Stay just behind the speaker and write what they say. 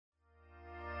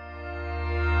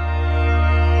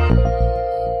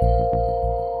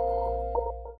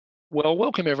Well,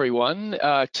 welcome everyone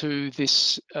to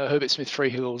this Herbert Smith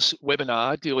Freehills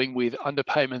webinar dealing with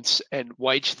underpayments and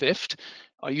wage theft.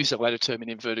 I use the latter term in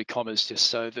inverted commas just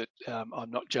so that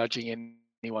I'm not judging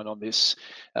anyone on this.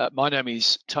 My name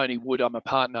is Tony Wood. I'm a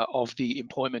partner of the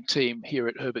employment team here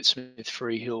at Herbert Smith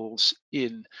Freehills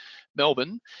in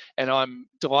Melbourne, and I'm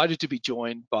delighted to be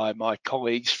joined by my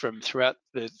colleagues from throughout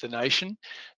the nation,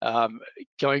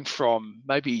 going from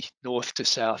maybe north to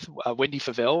south. Wendy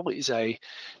Favell is a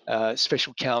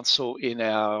special counsel in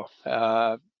our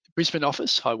Brisbane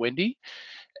office. Hi, Wendy.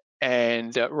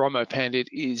 And Romo Pandit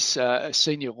is a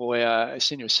senior lawyer, a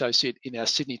senior associate in our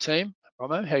Sydney team.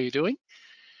 Romo, how are you doing?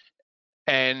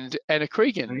 And Anna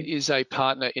Cregan is a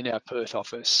partner in our Perth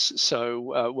office.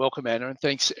 So welcome, Anna, and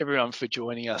thanks everyone for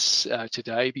joining us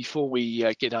today. Before we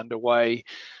get underway,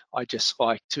 I'd just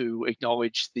like to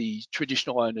acknowledge the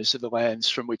traditional owners of the lands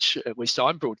from which at least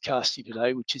I'm broadcasting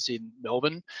today, which is in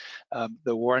Melbourne,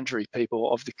 the Wurundjeri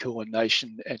people of the Kulin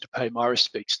Nation, and to pay my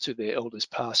respects to their elders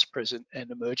past, present and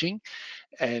emerging,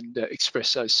 and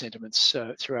express those sentiments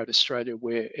throughout Australia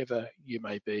wherever you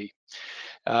may be.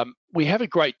 We have a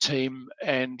great team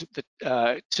and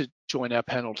to join our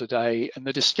panel today, and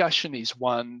the discussion is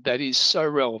one that is so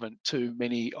relevant to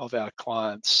many of our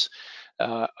clients.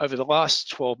 Over the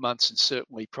last 12 months and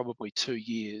certainly probably 2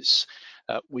 years,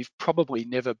 we've probably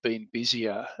never been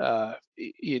busier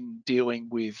in dealing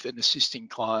with and assisting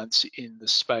clients in the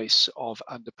space of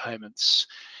underpayments.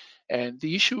 And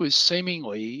the issue has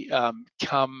seemingly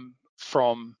come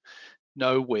from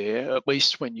nowhere, at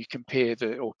least when you compare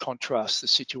or contrast the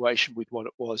situation with what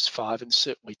it was 5 and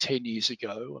certainly 10 years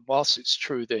ago. And whilst it's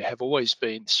true there have always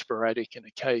been sporadic and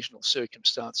occasional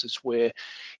circumstances where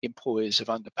employers have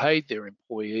underpaid their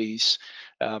employees,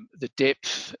 the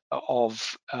depth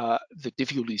of the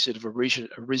difficulties that have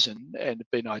arisen and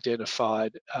have been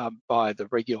identified by the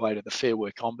regulator, the Fair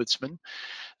Work Ombudsman,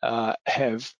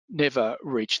 have never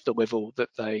reached the level that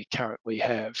they currently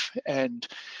have. And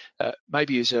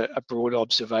maybe as a broad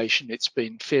observation, it's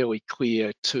been fairly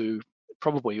clear to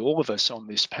probably all of us on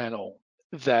this panel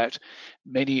that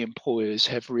many employers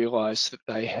have realised that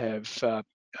they have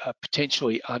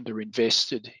potentially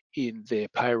underinvested in their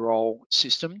payroll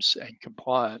systems and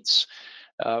compliance,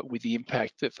 with the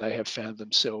impact that they have found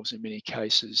themselves in many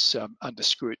cases under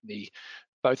scrutiny,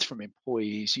 both from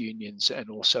employees, unions, and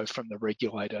also from the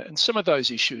regulator. And some of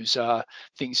those issues are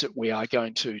things that we are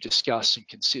going to discuss and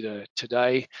consider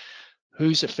today.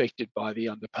 Who's affected by the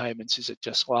underpayments? Is it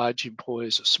just large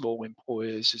employers or small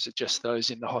employers? Is it just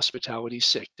those in the hospitality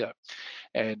sector?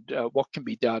 And what can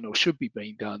be done or should be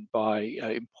being done by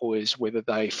employers, whether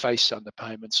they face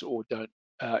underpayments or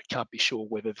can't be sure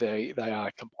whether they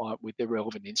are compliant with their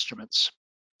relevant instruments.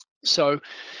 So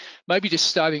maybe just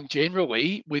starting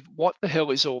generally with what the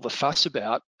hell is all the fuss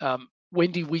about?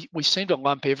 Wendy, we seem to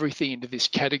lump everything into this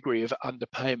category of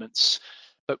underpayments,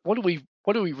 but what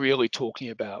are we really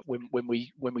talking about when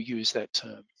we use that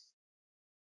term?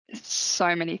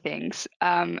 So many things,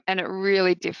 and it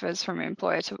really differs from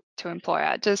employer to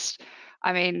employer.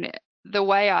 I mean, the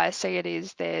way I see it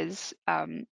is there's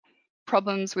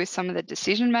problems with some of the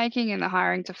decision making in the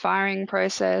hiring to firing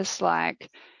process, like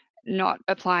not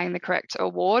applying the correct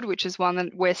award, which is one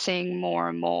that we're seeing more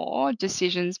and more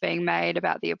decisions being made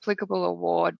about the applicable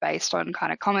award based on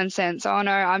kind of common sense. Oh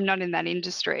no, I'm not in that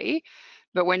industry.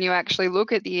 But when you actually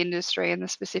look at the industry and the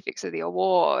specifics of the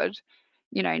award,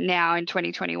 you know, now in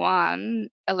 2021,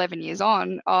 11 years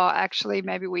on, actually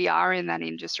maybe we are in that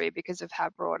industry because of how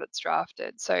broad it's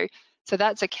drafted. So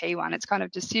that's a key one. It's kind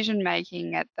of decision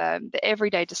making at the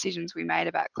everyday decisions we made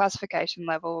about classification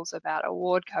levels, about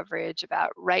award coverage,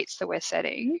 about rates that we're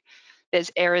setting.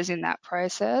 There's errors in that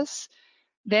process.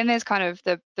 Then there's kind of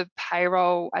the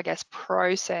payroll, I guess,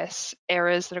 process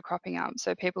errors that are cropping up.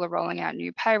 So people are rolling out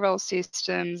new payroll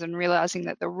systems and realizing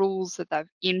that the rules that they've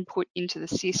input into the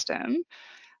system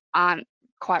aren't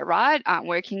quite right, aren't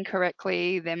working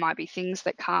correctly. There might be things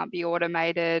that can't be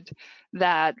automated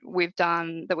that we've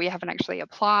done that we haven't actually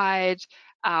applied.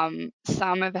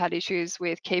 Some have had issues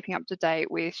with keeping up to date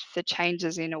with the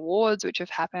changes in awards which have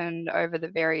happened over the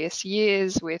various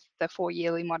years with the 4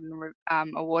 yearly modern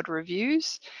award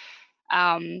reviews.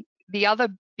 The other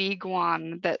big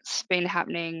one that's been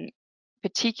happening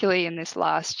particularly in this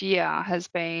last year has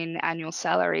been annual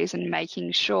salaries and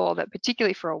making sure that,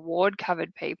 particularly for award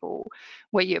covered people,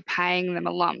 where you're paying them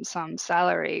a lump sum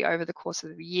salary over the course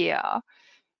of the year,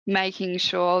 making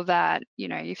sure that, you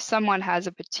know, if someone has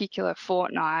a particular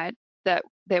fortnight that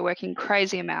they're working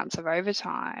crazy amounts of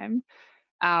overtime,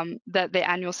 that their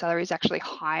annual salary is actually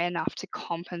high enough to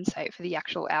compensate for the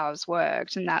actual hours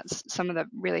worked. And that's some of the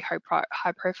really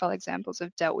high profile examples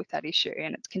have dealt with that issue,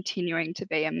 and it's continuing to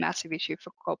be a massive issue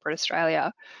for corporate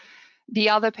Australia. The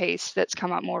other piece that's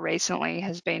come up more recently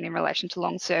has been in relation to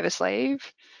long service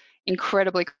leave.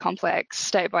 Incredibly complex,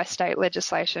 state by state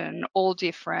legislation, all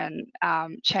different.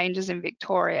 Changes in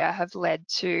Victoria have led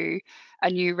to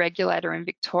a new regulator in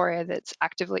Victoria that's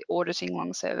actively auditing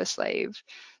long service leave.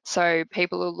 So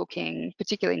people are looking,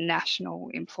 particularly national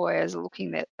employers, are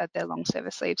looking at their long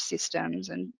service leave systems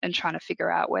and trying to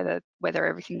figure out whether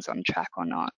everything's on track or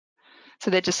not.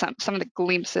 So they're just some of the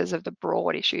glimpses of the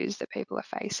broad issues that people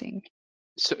are facing.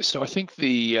 So I think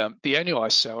the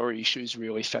annualised salary issue is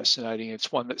really fascinating.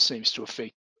 It's one that seems to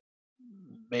affect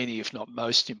many, if not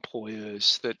most,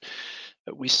 employers. That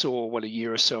we saw a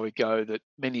year or so ago that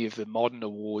many of the modern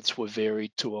awards were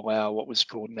varied to allow what was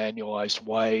called an annualised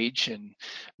wage, and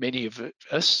many of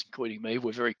us, including me,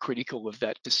 were very critical of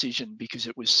that decision because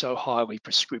it was so highly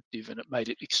prescriptive and it made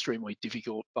it extremely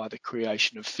difficult by the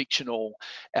creation of fictional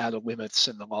outer limits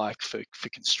and the like for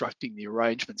constructing the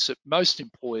arrangements. That most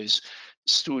employers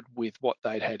stood with what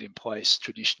they'd had in place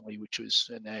traditionally, which was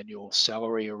an annual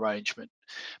salary arrangement.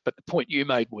 But the point you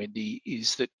made, Wendy,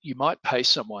 is that you might pay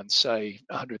someone, say,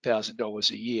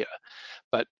 $100,000 a year,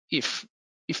 but if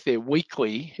their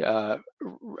weekly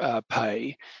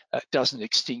pay doesn't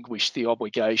extinguish the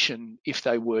obligation if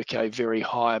they work a very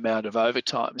high amount of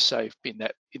overtime, say in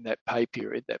that pay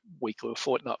period, that weekly or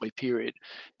fortnightly period,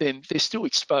 then they're still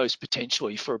exposed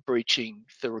potentially for breaching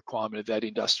the requirement of that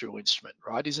industrial instrument,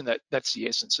 right? That's the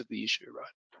essence of the issue,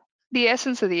 right? The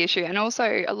essence of the issue. And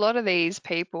also, a lot of these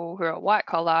people who are white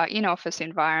collar in office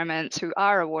environments who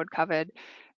are award covered,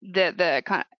 the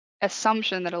kind of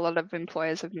assumption that a lot of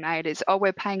employers have made is, oh,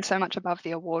 we're paying so much above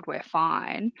the award, we're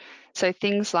fine. So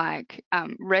things like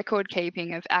record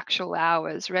keeping of actual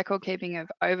hours, record keeping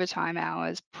of overtime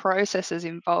hours, processes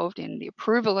involved in the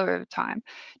approval of overtime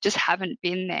just haven't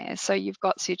been there. So you've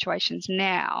got situations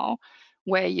now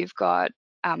where you've got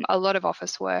a lot of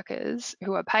office workers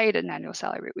who are paid an annual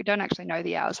salary. We don't actually know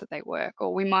the hours that they work,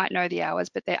 or we might know the hours,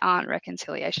 but there aren't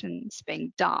reconciliations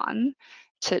being done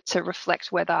to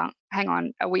reflect whether, hang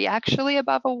on, are we actually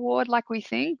above award like we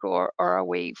think, or are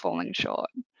we falling short?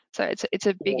 So it's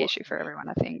a big issue for everyone,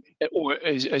 I think. Or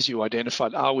as you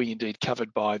identified, are we indeed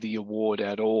covered by the award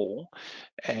at all?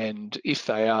 And if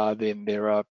they are, then there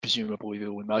are presumably,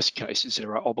 in most cases,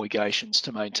 there are obligations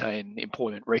to maintain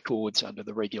employment records under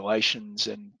the regulations,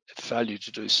 and failure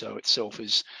to do so itself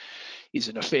is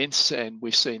an offence. And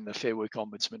we've seen the Fair Work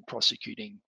Ombudsman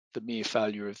prosecuting the mere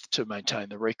failure to maintain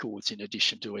the records in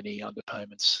addition to any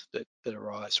underpayments that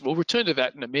arise. We'll return to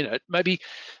that in a minute. Maybe,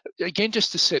 again,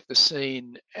 just to set the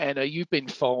scene, Anna, you've been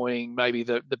following maybe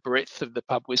the breadth of the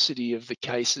publicity of the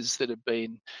cases that have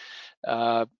been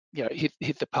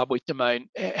hit the public domain.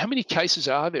 How many cases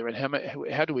are there, and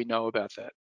how do we know about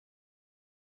that?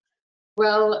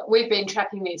 Well, we've been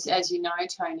tracking this, as you know,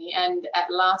 Tony, and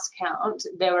at last count,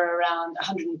 there were around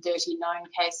 139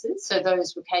 cases. So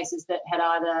those were cases that had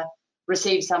either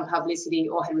received some publicity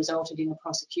or had resulted in a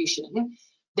prosecution.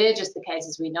 They're just the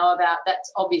cases we know about.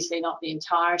 That's obviously not the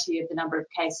entirety of the number of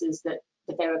cases that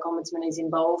the Fair Work Ombudsman is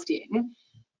involved in.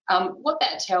 What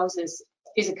that tells us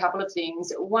is a couple of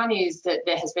things. One is that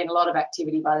there has been a lot of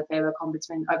activity by the Fair Work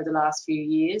Ombudsman over the last few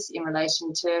years in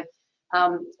relation to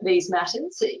these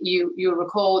matters. You'll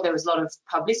recall there was a lot of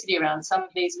publicity around some of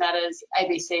these matters,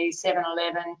 ABC,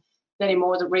 7-Eleven, then in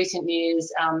more recent years,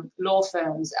 law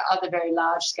firms, other very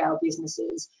large-scale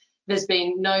businesses. There's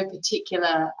been no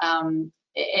particular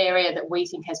area that we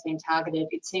think has been targeted.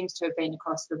 It seems to have been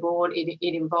across the board. It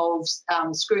involves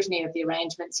scrutiny of the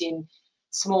arrangements in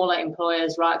smaller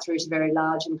employers right through to very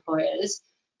large employers.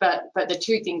 But the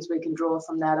two things we can draw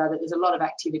from that are that there's a lot of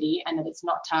activity and that it's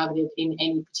not targeted in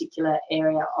any particular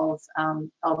area of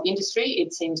industry.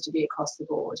 It seems to be across the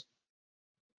board.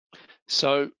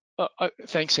 So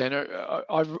thanks, Anna.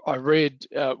 I read,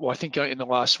 I think in the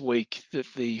last week, that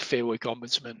the Fair Work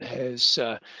Ombudsman has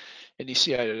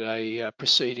initiated a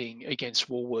proceeding against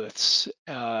Woolworths,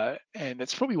 and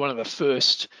it's probably one of the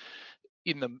first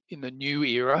in the new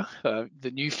era,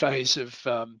 the new phase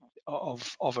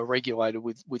of a regulator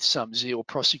with some zeal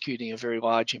prosecuting a very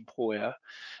large employer.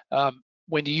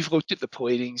 Wendy, you've looked at the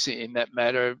pleadings in that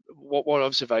matter. What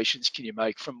observations can you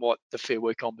make from what the Fair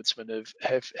Work Ombudsman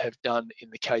have done in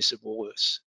the case of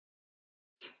Woolworths?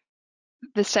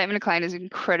 The statement of claim is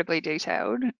incredibly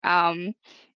detailed.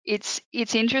 It's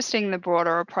interesting, the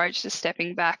broader approach to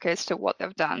stepping back as to what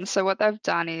they've done. So what they've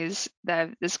done is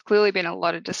there's clearly been a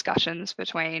lot of discussions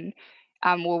between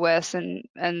Woolworths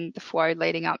and the FWO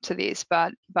leading up to this,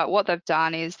 but what they've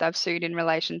done is they've sued in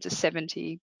relation to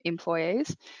 70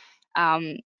 employees,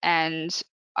 and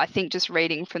I think just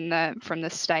reading from the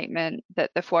statement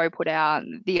that the FWO put out,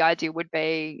 the idea would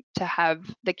be to have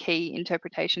the key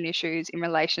interpretation issues in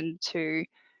relation to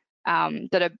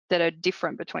that are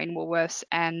different between Woolworths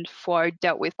and FWO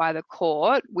dealt with by the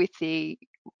court, with the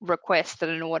request that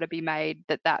an order be made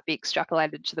that be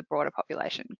extrapolated to the broader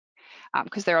population,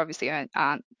 because there obviously there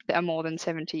are more than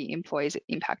 70 employees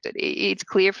impacted. It's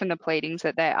clear from the pleadings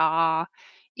that there are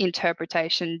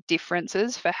interpretation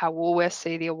differences for how Woolworths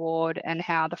see the award and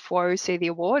how the FWO see the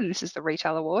award, and this is the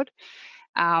retail award.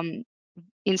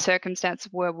 In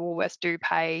circumstances where Woolworths do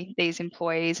pay these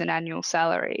employees an annual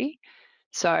salary.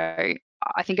 So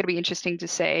I think it'll be interesting to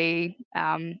see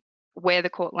where the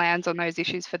court lands on those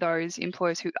issues for those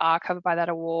employers who are covered by that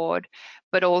award.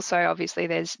 But also, obviously,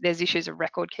 there's issues of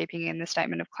record keeping in the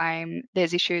statement of claim.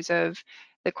 There's issues of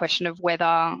the question of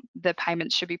whether the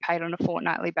payments should be paid on a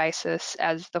fortnightly basis,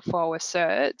 as the FWO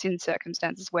asserts, in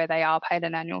circumstances where they are paid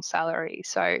an annual salary.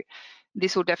 So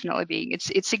this will definitely be,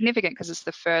 it's significant because it's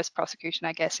the first prosecution,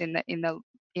 I guess, in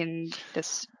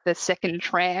the second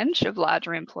tranche of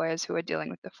larger employers who are dealing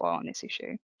with the FWO on this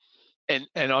issue. And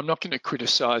I'm not going to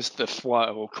criticise the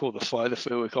FWO or call the FWO the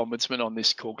Fair Work Ombudsman on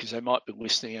this call, because they might be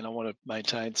listening and I want to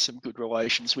maintain some good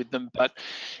relations with them. But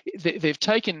they've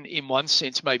taken, in one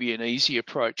sense, maybe an easy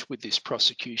approach with this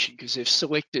prosecution, because they've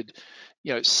selected,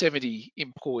 70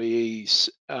 employees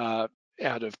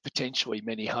out of potentially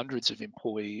many hundreds of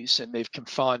employees, and they've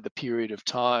confined the period of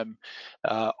time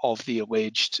of the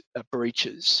alleged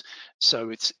breaches. So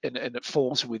it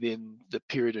falls within the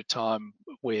period of time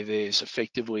where there's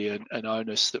effectively an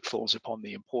onus that falls upon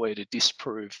the employer to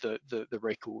disprove the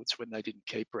records when they didn't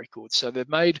keep records. So they've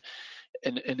made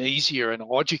an easier and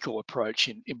logical approach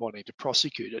in wanting to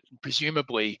prosecute it, and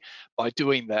presumably by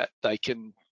doing that they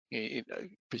can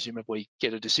presumably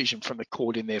get a decision from the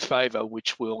court in their favour,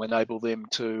 which will enable them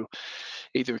to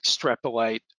either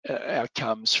extrapolate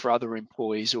outcomes for other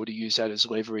employees or to use that as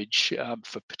leverage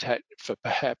for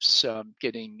perhaps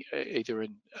getting either a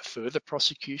further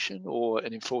prosecution or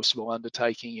an enforceable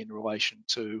undertaking in relation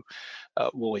to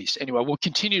Woolies. Anyway, we'll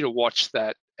continue to watch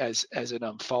that as it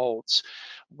unfolds.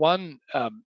 One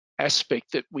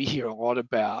aspect that we hear a lot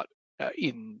about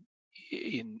in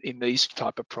these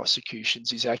type of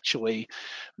prosecutions is actually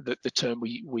the term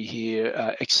we hear,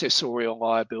 accessorial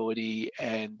liability,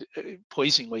 and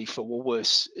pleasingly for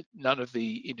Woolworths, none of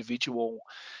the individual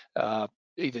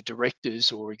either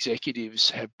directors or executives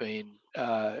have been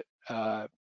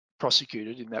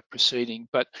prosecuted in that proceeding,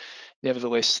 but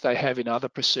nevertheless they have in other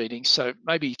proceedings. So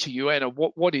maybe to you, Anna,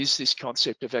 what is this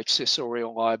concept of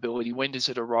accessorial liability? When does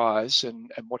it arise, and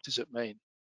what does it mean?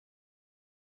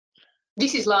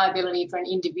 This is liability for an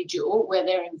individual where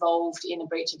they're involved in a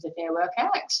breach of the Fair Work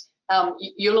Act.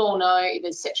 You'll all know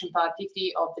there's Section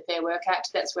 550 of the Fair Work Act.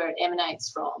 That's where it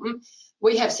emanates from.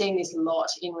 We have seen this a lot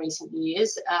in recent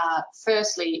years,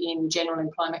 firstly in general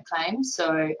employment claims,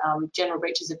 so general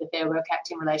breaches of the Fair Work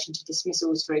Act in relation to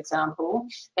dismissals, for example.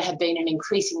 There have been an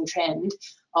increasing trend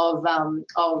of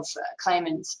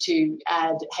claimants to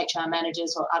add HR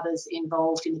managers or others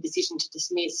involved in the decision to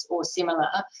dismiss or similar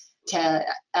to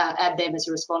add them as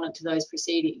a respondent to those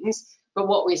proceedings. But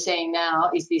what we're seeing now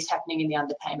is this happening in the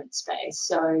underpayment space.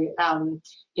 So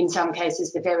in some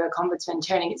cases, the Fair Work Ombudsman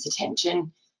turning its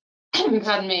attention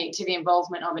pardon me, to the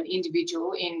involvement of an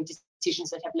individual in decisions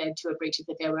that have led to a breach of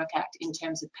the Fair Work Act in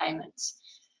terms of payments.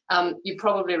 You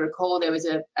probably recall there was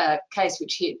a case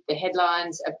which hit the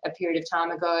headlines a period of time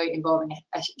ago involving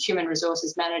a human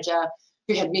resources manager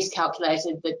who had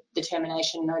miscalculated the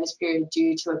termination notice period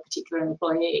due to a particular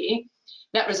employee.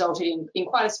 That resulted in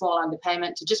quite a small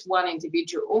underpayment to just one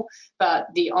individual, but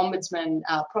the Ombudsman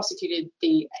prosecuted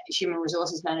the human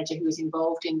resources manager who was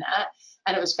involved in that,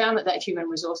 and it was found that that human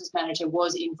resources manager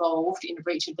was involved in a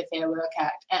breach of the Fair Work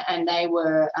Act, and they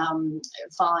were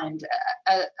fined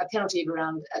a penalty of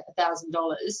around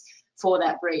 $1,000 for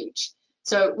that breach.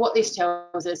 So what this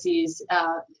tells us is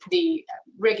the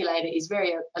regulator is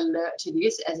very alert to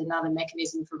this as another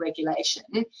mechanism for regulation,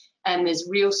 and there's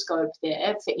real scope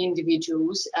there for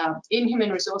individuals in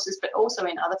human resources, but also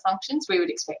in other functions. We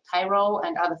would expect payroll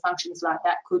and other functions like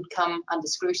that could come under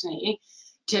scrutiny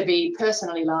to be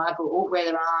personally liable where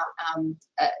there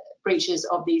are breaches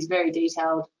of these very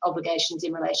detailed obligations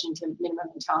in relation to minimum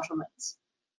entitlements.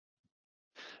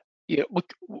 Yeah,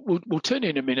 look, we'll turn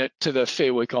in a minute to the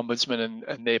Fair Work Ombudsman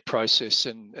and their process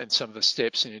and some of the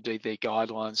steps and indeed their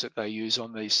guidelines that they use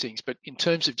on these things. But in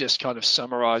terms of just kind of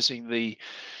summarising the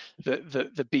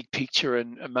the big picture,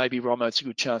 and maybe Romo, it's a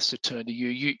good chance to turn to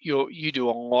you. You do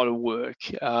a lot of work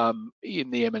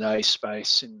in the M&A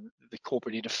space, in the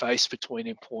corporate interface between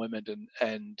employment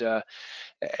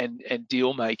and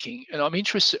deal making. And I'm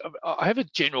interested, I have a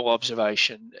general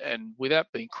observation, and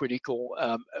without being critical,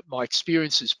 my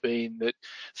experience has been that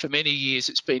for many years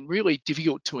it's been really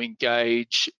difficult to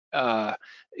engage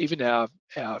even our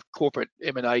corporate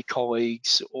M&A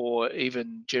colleagues or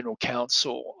even general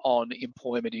counsel on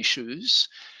employment issues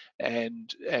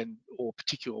and or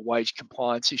particular wage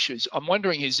compliance issues. I'm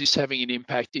wondering, is this having an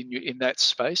impact in that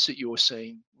space that you're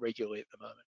seeing regularly at the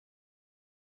moment?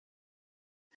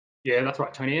 Yeah, that's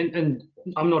right, Tony. And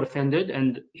I'm not offended.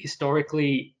 And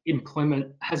historically,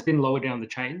 employment has been lower down the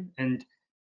chain. And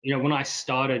when I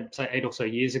started, say 8 or so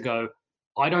years ago,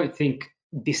 I don't think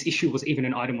this issue was even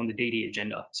an item on the DD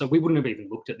agenda. So we wouldn't have even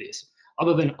looked at this,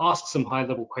 other than ask some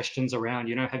high-level questions around,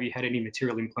 have you had any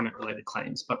material employment-related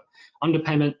claims? But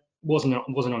underpayment wasn't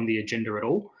on the agenda at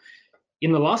all.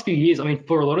 In the last few years, I mean,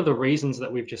 for a lot of the reasons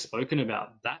that we've just spoken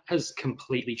about, that has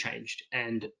completely changed.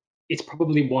 And it's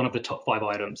probably one of the top 5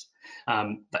 items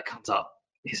that comes up.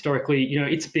 Historically,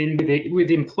 it's been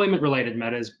with employment-related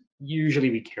matters, usually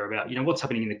we care about, what's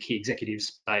happening in the key executive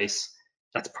space.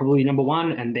 That's probably number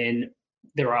 1. And then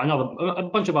there are a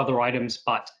bunch of other items,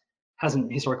 but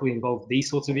hasn't historically involved these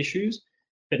sorts of issues.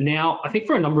 But now, I think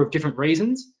for a number of different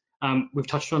reasons, we've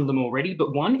touched on them already,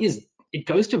 but one is it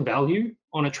goes to value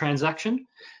on a transaction.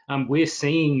 We're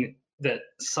seeing that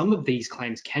some of these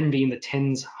claims can be in the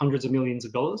tens, hundreds of millions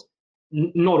of dollars.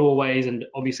 Not always, and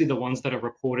obviously the ones that are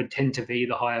reported tend to be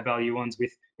the higher value ones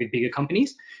with bigger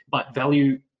companies, but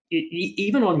value,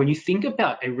 even on when you think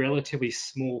about a relatively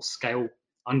small scale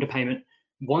underpayment,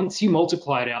 once you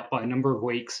multiply it out by a number of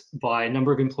weeks, by a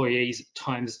number of employees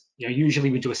times, usually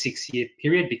we do a 6-year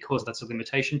period because that's a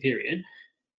limitation period,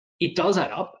 it does add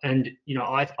up. And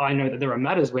I know that there are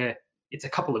matters where it's a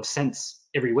couple of cents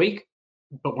every week,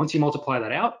 but once you multiply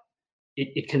that out,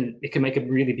 it can make a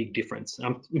really big difference.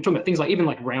 I'm talking about things like even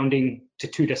like rounding to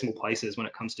 2 decimal places when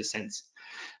it comes to cents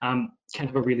can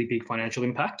have a really big financial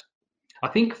impact. I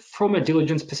think from a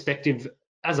diligence perspective,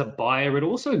 as a buyer, it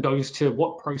also goes to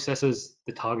what processes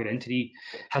the target entity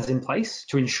has in place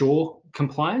to ensure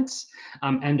compliance,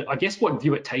 and I guess what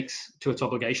view it takes to its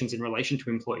obligations in relation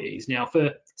to employees. Now, for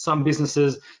some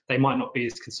businesses, they might not be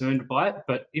as concerned by it,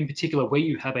 but in particular, where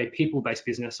you have a people-based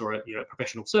business or a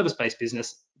professional service-based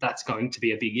business, that's going to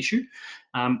be a big issue.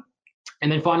 And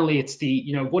then finally, it's the,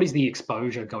 what is the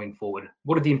exposure going forward?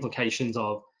 What are the implications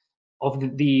of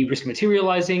the risk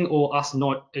materializing or us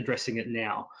not addressing it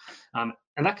now?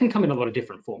 And that can come in a lot of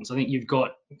different forms. I think you've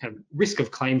got kind of risk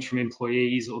of claims from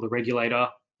employees or the regulator,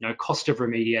 cost of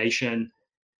remediation,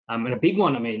 and a big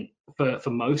one, I mean, for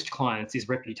most clients is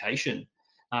reputation.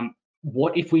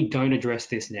 What if we don't address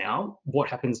this now? What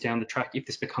happens down the track if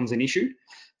this becomes an issue?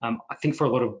 I think for a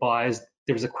lot of buyers,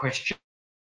 there is a question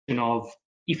of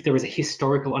if there is a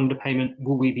historical underpayment,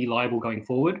 will we be liable going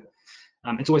forward?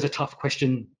 It's always a tough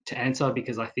question to answer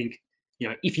because I think,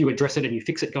 if you address it and you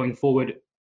fix it going forward,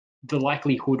 the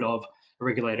likelihood of a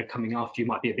regulator coming after you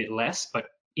might be a bit less. But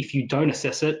if you don't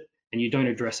assess it and you don't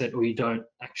address it, or you don't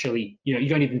actually, you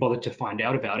don't even bother to find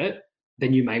out about it,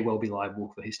 then you may well be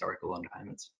liable for historical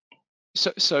underpayments.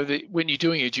 So when you're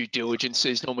doing your due diligence,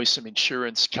 there's normally some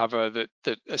insurance cover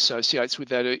that associates with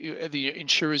that. Are the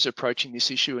insurers approaching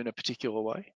this issue in a particular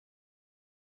way?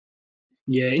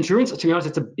 Yeah, insurance, to be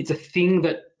honest, it's a thing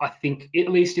that I think,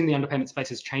 at least in the underpayment space,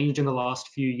 has changed in the last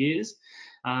few years.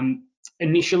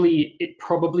 Initially, it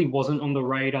probably wasn't on the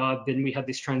radar. Then we had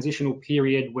this transitional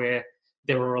period where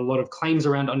there were a lot of claims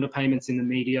around underpayments in the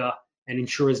media, and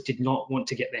insurers did not want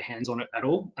to get their hands on it at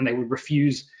all. And they would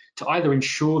refuse to either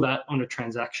insure that on a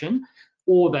transaction,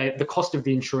 or the cost of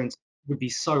the insurance would be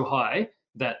so high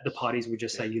that the parties would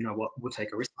just say, you know what, we'll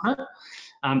take a risk on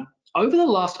it. Over the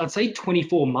last, I'd say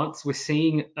 24 months, we're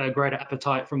seeing a greater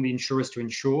appetite from the insurers to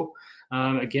insure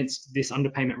against this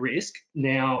underpayment risk.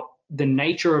 Now, the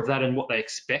nature of that and what they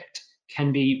expect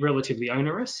can be relatively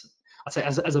onerous. I'd say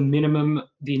as a minimum,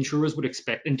 the insurers would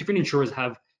expect, and different insurers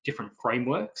have different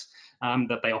frameworks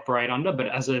that they operate under, but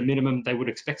as a minimum, they would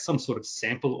expect some sort of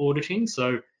sample auditing.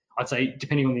 So I'd say,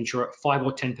 depending on the insurer, 5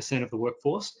 or 10% of the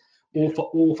workforce, or 5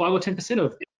 or 10%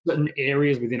 of certain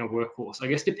areas within a workforce, I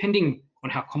guess, depending on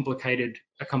how complicated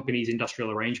a company's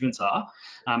industrial arrangements are.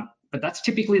 But that's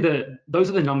typically those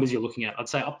are the numbers you're looking at. I'd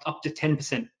say up to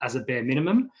 10% as a bare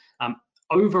minimum,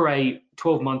 over a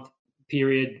 12-month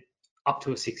period, up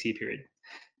to a 6-year period.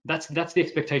 That's the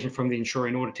expectation from the insurer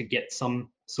in order to get some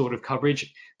sort of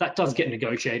coverage, that does get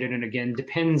negotiated, and again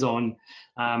depends on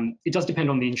it does depend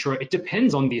on the insurer. It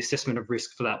depends on the assessment of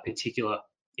risk for that particular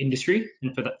industry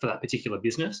and for that particular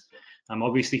business.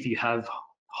 Obviously, if you have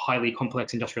highly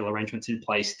complex industrial arrangements in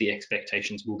place, the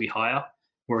expectations will be higher.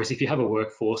 Whereas if you have a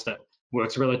workforce that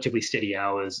works relatively steady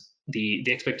hours, the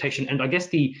expectation and I guess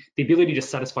the ability to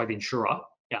satisfy the insurer,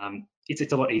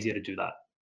 it's a lot easier to do that.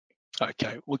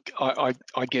 Okay, well,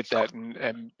 I get that,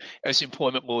 and as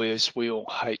employment lawyers, we all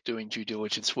hate doing due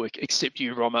diligence work, except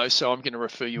you, Romo. So I'm going to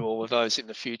refer you all of those in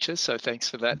the future. So thanks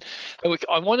for that. But look,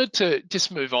 I wanted to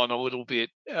just move on a little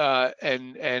bit,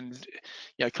 and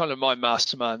you know, kind of my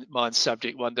mastermind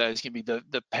subject one day is going to be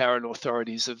the power and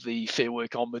authorities of the Fair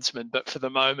Work Ombudsman. But for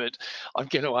the moment, I'm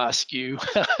going to ask you,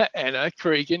 Anna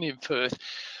Cregan in Perth.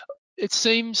 It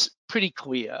seems pretty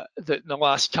clear that in the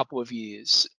last couple of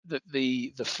years that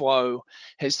the flow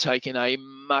has taken a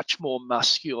much more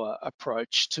muscular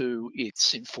approach to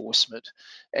its enforcement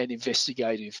and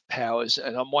investigative powers.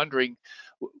 And I'm wondering,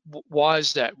 why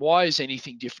is that? Why is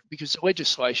anything different? Because the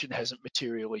legislation hasn't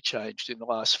materially changed in the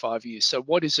last 5 years. So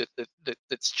what is it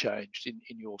that's changed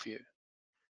in your view?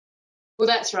 Well,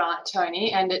 that's right,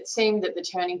 Tony. And it seemed that the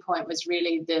turning point was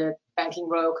really the Banking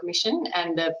Royal Commission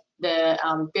and the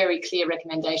very clear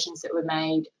recommendations that were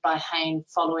made by Hayne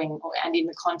following and in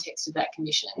the context of that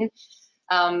commission.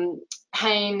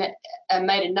 Hayne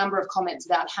made a number of comments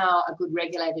about how a good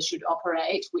regulator should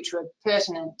operate, which were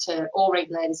pertinent to all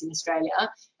regulators in Australia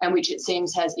and which it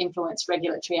seems has influenced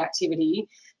regulatory activity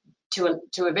to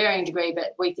a varying degree,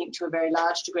 but we think to a very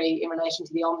large degree in relation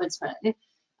to the Ombudsman.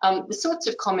 The sorts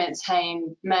of comments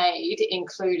Hayne made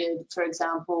included, for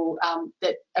example,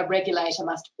 that a regulator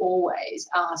must always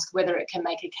ask whether it can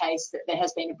make a case that there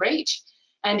has been a breach,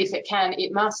 and if it can,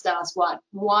 it must ask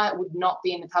why it would not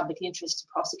be in the public interest to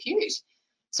prosecute.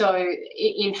 So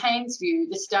in Hayne's view,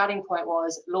 the starting point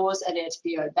was laws are there to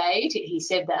be obeyed. He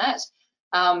said that.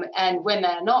 And when they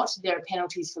are not, there are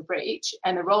penalties for breach.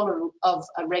 And the role of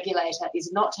a regulator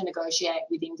is not to negotiate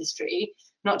with industry,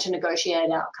 not to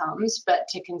negotiate outcomes, but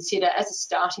to consider as a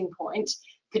starting point,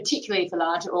 particularly for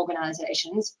larger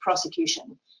organisations,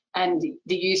 prosecution and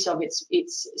the use of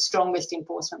its strongest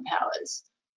enforcement powers.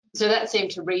 So that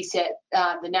seemed to reset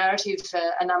the narrative for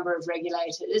a number of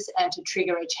regulators and to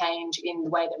trigger a change in the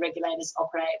way that regulators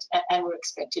operate and were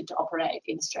expected to operate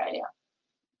in Australia.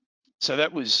 So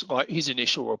that was like his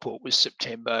initial report was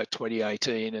September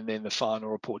 2018, and then the final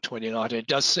report 2019. It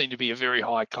does seem to be a very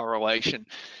high correlation,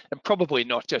 and probably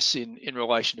not just in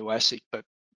relation to ASIC, but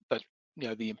you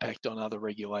know, the impact on other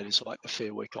regulators like the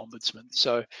Fair Work Ombudsman.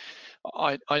 So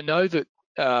I know that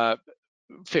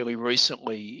fairly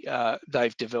recently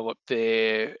they've developed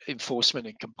their enforcement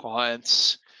and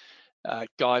compliance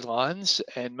guidelines,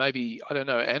 and maybe, I don't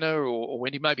know, Anna or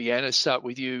Wendy, maybe Anna, start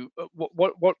with you.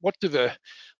 What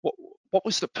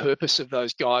was the purpose of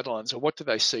those guidelines, or what do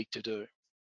they seek to do?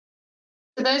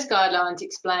 So those guidelines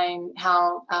explain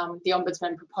how the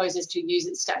Ombudsman proposes to use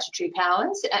its statutory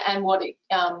powers and what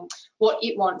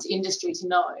it wants industry to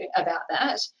know about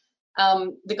that.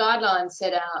 The guidelines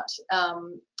set out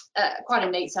quite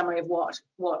a neat summary of what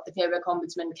the Fair Work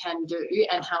Ombudsman can do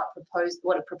and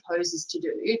what it proposes to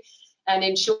do. And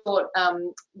in short,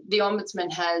 the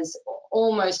Ombudsman has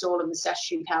almost all of the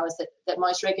statutory powers that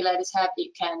most regulators have.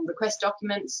 It can request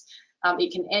documents,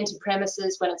 it can enter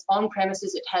premises. When it's on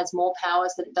premises, it has more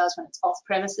powers than it does when it's off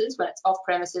premises. When it's off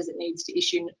premises, it needs to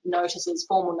issue notices,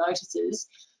 formal notices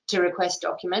to request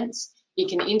documents. It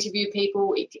can interview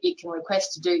people, it can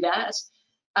request to do that.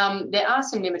 There are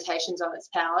some limitations on its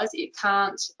powers. It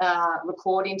can't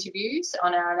record interviews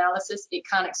on our analysis. It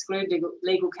can't exclude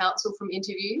legal counsel from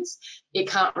interviews. It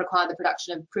can't require the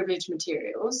production of privileged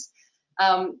materials.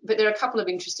 But there are a couple of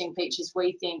interesting features,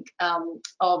 we think,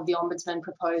 of the Ombudsman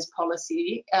proposed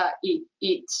policy.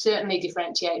 It certainly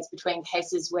differentiates between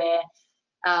cases where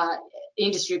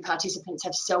industry participants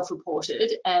have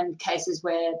self-reported and cases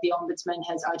where the Ombudsman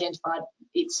has identified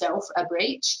itself a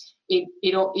breach.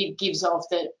 It gives off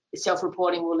that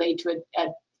self-reporting will lead to a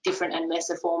different and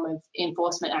lesser form of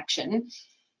enforcement action.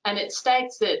 And it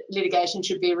states that litigation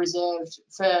should be reserved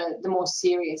for the more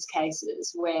serious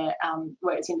cases where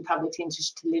it's in the public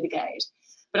interest to litigate.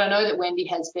 But I know that Wendy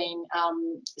has been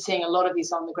seeing a lot of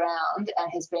this on the ground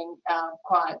and has been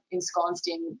quite ensconced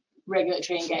in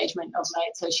regulatory engagement of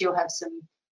late, so she'll have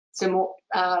some more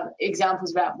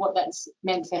examples about what that's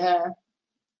meant for her.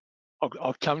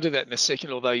 I'll come to that in a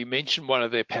second, although you mentioned one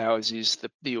of their powers is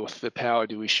the power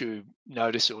to issue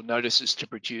notice or notices to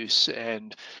produce.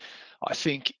 And I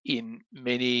think in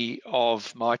many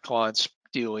of my clients'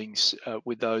 dealings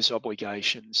with those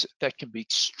obligations, that can be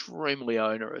extremely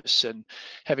onerous. And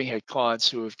having had clients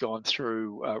who have gone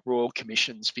through royal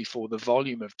commissions before, the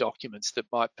volume of documents that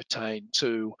might pertain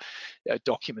to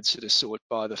documents that are sought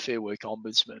by the Fair Work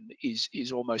Ombudsman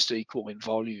is almost equal in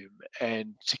volume,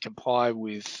 and to comply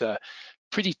with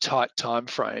pretty tight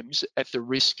timeframes at the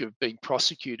risk of being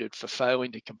prosecuted for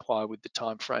failing to comply with the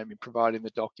timeframe in providing the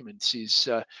documents is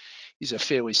a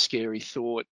fairly scary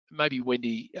thought. Maybe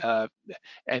Wendy,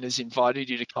 Anna's invited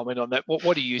you to comment on that.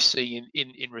 What are you seeing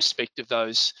in respect of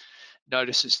those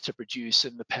notices to produce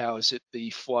and the powers that the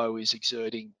flow is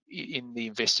exerting in the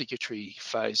investigatory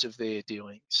phase of their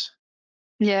dealings?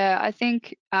 Yeah, I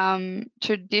think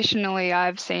traditionally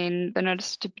I've seen the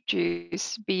notice to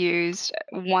produce be used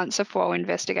once a FOIA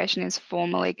investigation is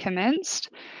formally commenced,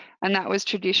 and that was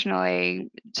traditionally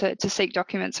to seek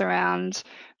documents around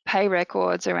pay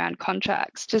records, around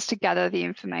contracts, just to gather the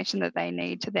information that they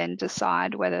need to then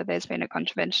decide whether there's been a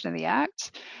contravention of the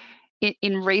Act.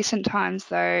 In recent times,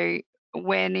 though,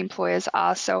 when employers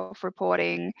are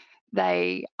self-reporting,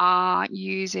 they are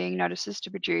using notices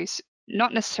to produce,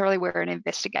 not necessarily where an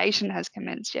investigation has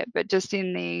commenced yet, but just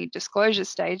in the disclosure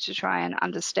stage to try and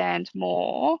understand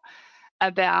more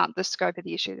about the scope of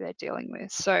the issue they're dealing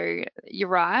with. So you're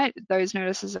right, those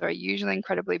notices are usually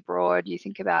incredibly broad. You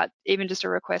think about even just a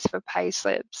request for pay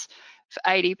slips for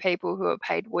 80 people who are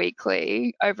paid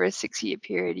weekly over a 6-year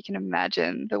period. You can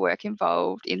imagine the work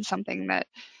involved in something that,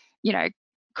 you know,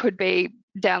 could be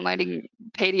downloading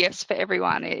PDFs for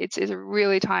everyone. It's a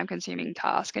really time-consuming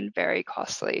task and very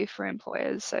costly for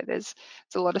employers. So there's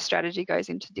a lot of strategy goes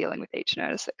into dealing with each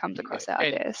notice that comes across our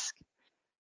desk.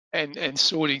 And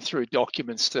sorting through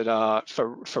documents that are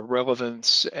for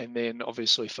relevance, and then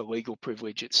obviously for legal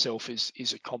privilege itself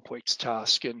is a complex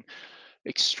task and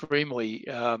extremely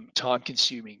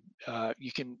time-consuming.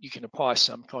 You can apply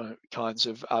some kinds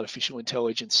of artificial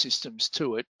intelligence systems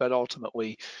to it, but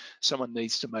ultimately someone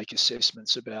needs to make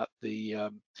assessments about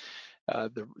the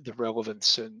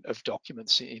relevance of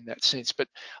documents in that sense. But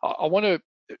I want to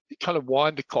kind of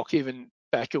wind the clock even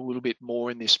back a little bit more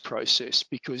in this process,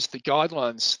 because the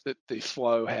guidelines that the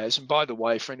flow has, and by the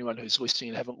way, for anyone who's listening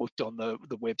and haven't looked on the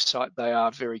website, they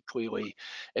are very clearly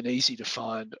and easy to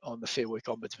find on the Fair Work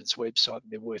Ombudsman's website,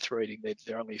 and they're worth reading.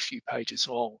 They're only a few pages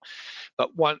long.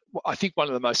 But I think one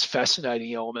of the most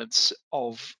fascinating elements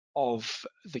of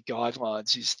the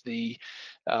guidelines is the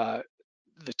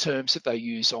terms that they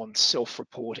use on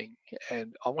self-reporting.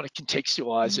 And I want to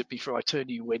contextualize it before I turn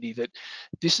to you, Wendy, that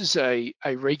this is a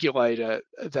regulator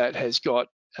that has got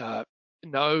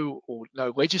no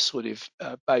legislative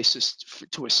basis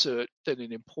to assert that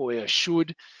an employer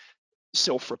should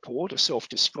self-report or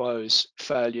self-disclose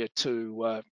failure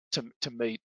to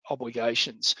meet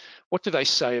obligations. What do they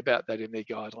say about that in their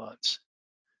guidelines?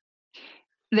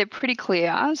 They're pretty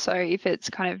clear. So if it's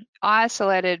kind of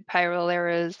isolated payroll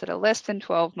errors that are less than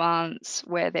 12 months,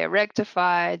 where they're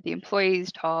rectified, the employee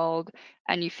is told,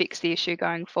 and you fix the issue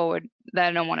going forward,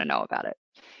 they don't want to know about it.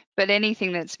 But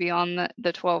anything that's beyond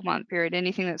the 12-month period,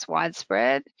 anything that's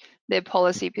widespread, their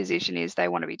policy position is they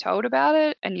want to be told about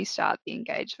it, and you start the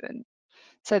engagement.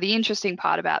 So the interesting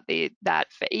part about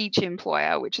that for each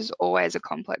employer, which is always a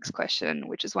complex question,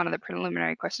 which is one of the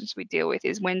preliminary questions we deal with,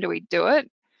 is when do we do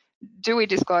it? Do we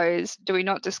disclose? Do we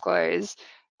not disclose?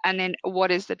 And then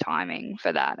what is the timing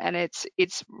for that? And it's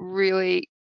really,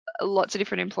 lots of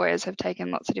different employers have taken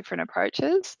lots of different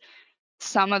approaches.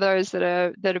 Some of those that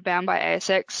are bound by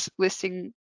ASX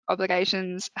listing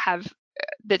obligations have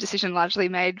the decision largely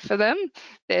made for them.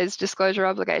 There's disclosure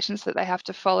obligations that they have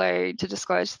to follow to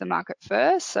disclose to the market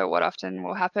first. So what often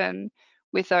will happen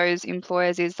with those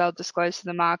employers is they'll disclose to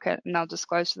the market and they'll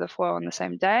disclose to the FOIA on the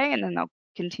same day, and then they'll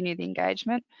continue the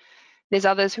engagement. There's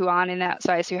others who aren't in that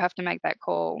space who have to make that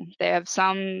call. There have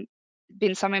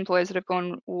been some employers that have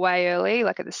gone way early,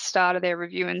 like at the start of their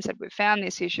review, and said, we've found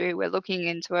this issue, we're looking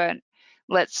into it,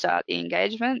 let's start the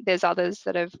engagement. There's others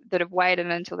that have waited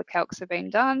until the calcs have been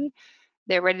done.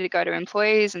 They're ready to go to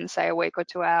employees and say a week or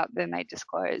two out, then they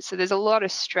disclose. So there's a lot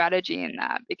of strategy in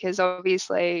that, because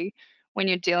obviously when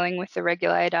you're dealing with the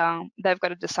regulator, they've got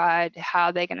to decide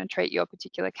how they're going to treat your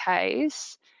particular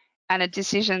case. And a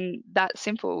decision that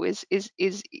simple is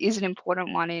an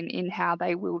important one in how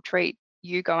they will treat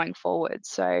you going forward.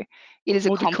 So it is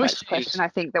a complex question, I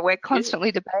think, that we're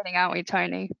constantly debating, aren't we,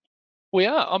 Tony? We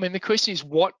are. I mean, the question is,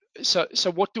 what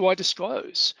so what do I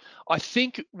disclose? I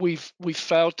think we've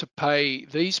failed to pay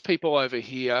these people over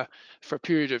here for a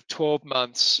period of 12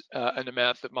 months an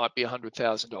amount that might be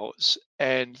 $100,000,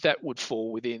 and that would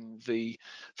fall within the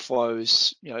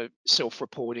FLOW's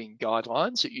self-reporting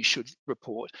guidelines that you should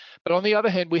report. But on the other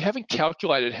hand, we haven't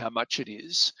calculated how much it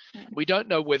is. We don't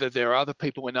know whether there are other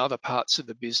people in other parts of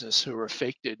the business who are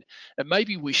affected, and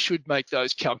maybe we should make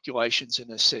those calculations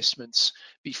and assessments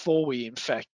before we in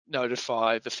fact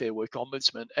notify the Fair Work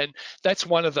Ombudsman. And that's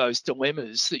one of those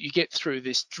dilemmas that you get through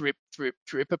this drip, drip,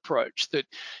 drip approach, that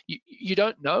you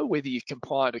don't know whether you're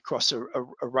compliant across a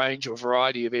range or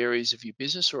variety of areas of your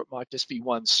business, or it might just be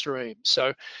one stream.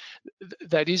 So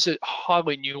that is a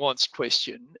highly nuanced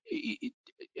question.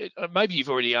 Maybe you've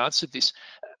already answered this.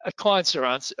 Clients are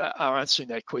answering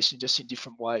that question just in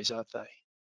different ways, aren't they?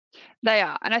 They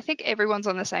are. And I think everyone's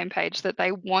on the same page that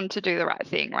they want to do the right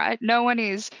thing, right? No one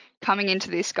is coming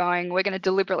into this going, we're going to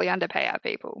deliberately underpay our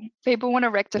people. People want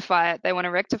to rectify it. They want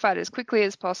to rectify it as quickly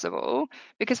as possible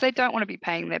because they don't want to be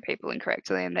paying their people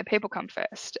incorrectly, and their people come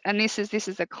first. And this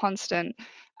is a constant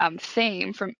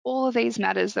theme from all of these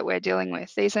matters that we're dealing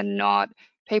with. These are not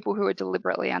people who are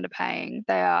deliberately underpaying.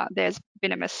 There's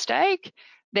been a mistake.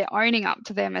 They're owning up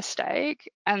to their mistake,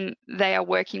 and they are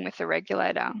working with the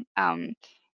regulator.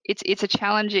 It's a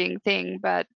challenging thing,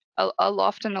 but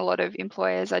often a lot of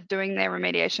employers are doing their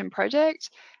remediation project,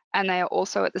 and they are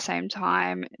also at the same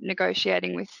time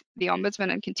negotiating with the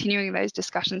Ombudsman and continuing those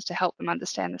discussions to help them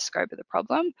understand the scope of the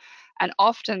problem. And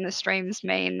often the streams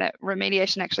mean that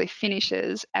remediation actually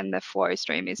finishes and the flow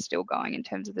stream is still going in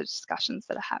terms of the discussions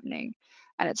that are happening.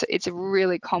 And it's a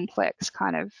really complex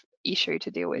kind of issue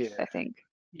to deal with, I think.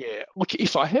 Yeah, look,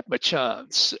 if I had my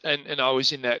chance and I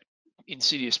was in that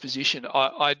insidious position,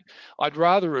 I'd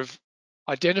rather have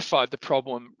identified the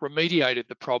problem, remediated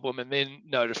the problem, and then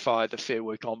notify the Fair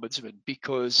Work Ombudsman,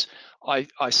 because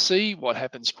I see what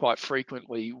happens quite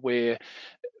frequently where,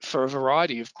 for a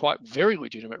variety of quite very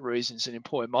legitimate reasons, an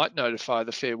employer might notify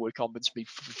the Fair Work Ombudsman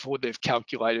before they've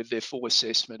calculated their full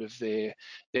assessment of their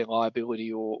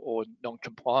liability or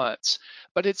non-compliance.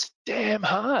 But it's damn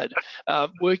hard.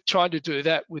 We're trying to do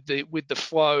that with the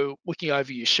flow, looking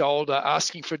over your shoulder,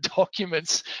 asking for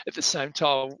documents at the same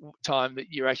time that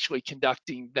you're actually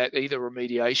conducting that either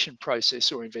remediation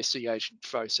process or investigation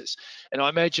process. And I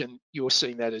imagine you're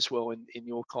seeing that as well in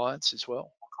your clients as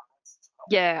well.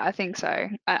 Yeah, I think so.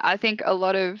 I think a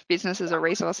lot of businesses are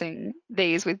resourcing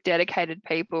these with dedicated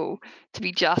people to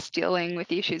be just dealing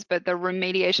with issues, but the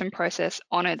remediation process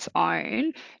on its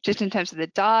own, just in terms of the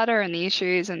data and the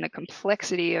issues and the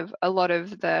complexity of a lot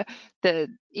of the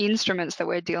instruments that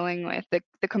we're dealing with,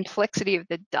 the complexity of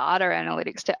the data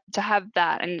analytics, to have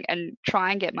that and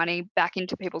try and get money back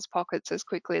into people's pockets as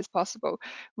quickly as possible,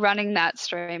 running that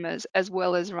stream as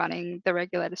well as running the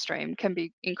regulator stream can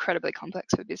be incredibly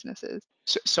complex for businesses.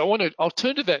 So I'll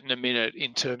turn to that in a minute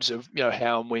in terms of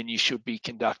how and when you should be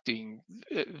conducting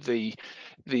the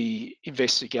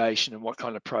investigation and what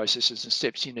kind of processes and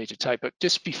steps you need to take. But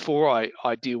just before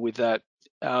I deal with that,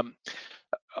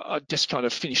 just kind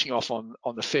of finishing off on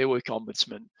the Fair Work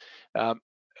Ombudsman.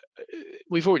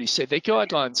 We've already said their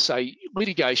guidelines say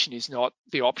litigation is not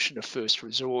the option of first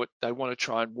resort. They want to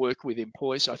try and work with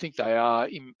employers. I think they are,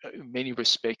 in many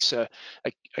respects, a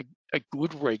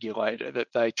good regulator,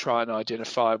 that they try and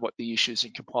identify what the issues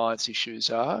and compliance issues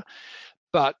are.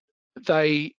 But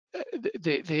they're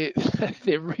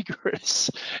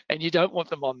rigorous, and you don't want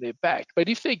them on their back. But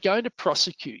if they're going to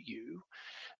prosecute you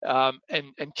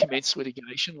and commence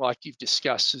litigation, like you've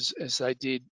discussed as they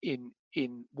did in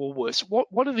Woolworths,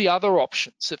 what are the other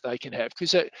options that they can have?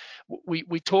 Because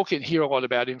we talk in here a lot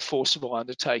about enforceable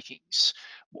undertakings.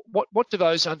 What do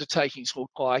those undertakings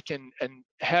look like, and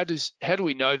how do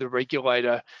we know the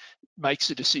regulator makes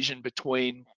a decision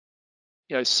between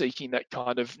seeking that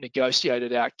kind of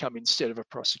negotiated outcome instead of a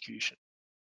prosecution?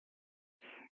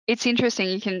 It's interesting.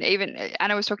 You can even,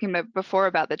 Anna was talking about before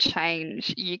about the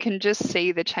change. You can just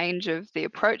see the change of the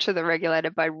approach of the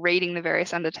regulator by reading the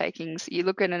various undertakings. You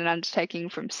look at an undertaking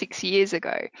from 6 years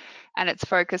ago, and it's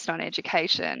focused on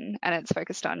education, and it's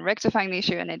focused on rectifying the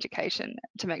issue in education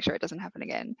to make sure it doesn't happen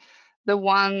again. The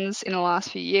ones in the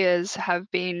last few years have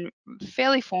been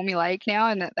fairly formulaic now,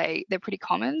 in that they're pretty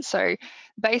common. So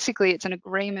basically, it's an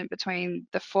agreement between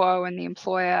the FLO and the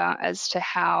employer as to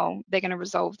how they're going to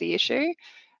resolve the issue.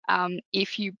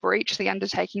 If you breach the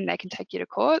undertaking, they can take you to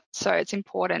court. So it's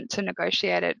important to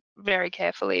negotiate it very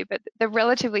carefully. But the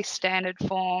relatively standard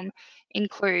form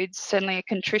includes certainly a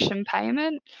contrition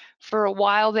payment. For a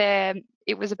while there,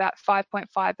 it was about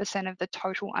 5.5% of the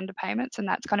total underpayments, and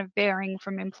that's kind of varying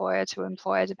from employer to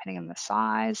employer depending on the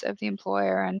size of the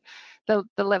employer and the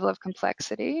level of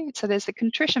complexity. So there's the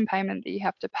contrition payment that you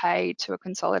have to pay to a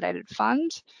consolidated fund,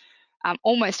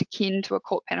 almost akin to a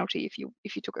court penalty if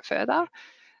you took it further.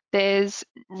 There's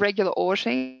regular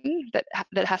auditing that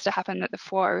has to happen that the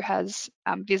FWO has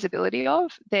visibility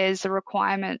of. There's a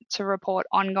requirement to report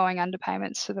ongoing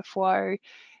underpayments to the FWO.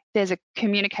 There's a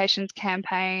communications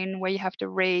campaign where you have to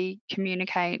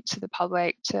re-communicate to the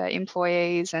public, to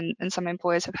employees, and some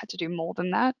employers have had to do more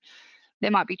than that.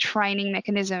 There might be training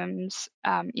mechanisms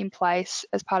in place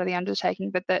as part of the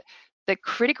undertaking, but the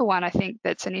critical one, I think,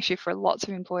 that's an issue for lots of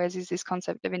employers is this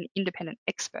concept of an independent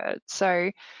expert. So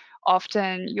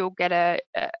often you'll get a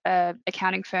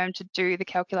accounting firm to do the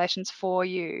calculations for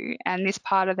you, and this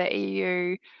part of the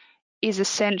EU is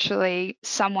essentially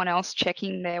someone else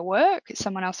checking their work,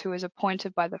 someone else who is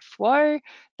appointed by the FWO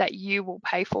that you will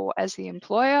pay for as the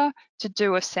employer to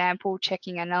do a sample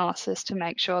checking analysis to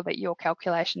make sure that your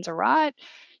calculations are right.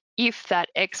 If that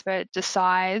expert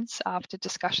decides after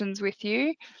discussions with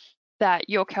you that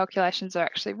your calculations are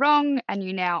actually wrong and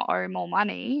you now owe more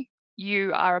money,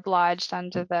 you are obliged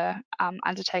under the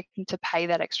undertaking to pay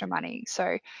that extra money.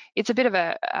 So it's a bit of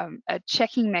a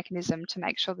checking mechanism to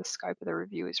make sure the scope of the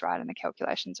review is right and the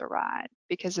calculations are right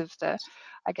because of the,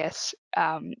 I guess,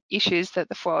 issues that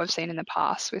the FWO have seen in the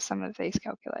past with some of these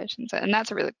calculations. And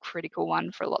that's a really critical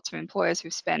one for lots of employers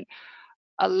who've spent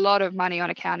a lot of money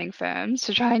on accounting firms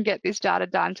to try and get this data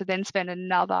done, to then spend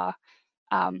another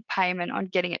payment on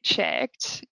getting it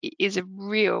checked is a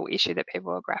real issue that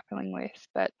people are grappling with.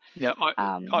 But yeah,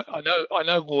 I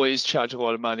know lawyers charge a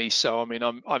lot of money, so I mean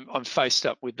I'm faced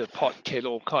up with the pot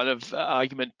kettle kind of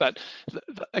argument. But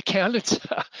the accountants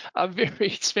are very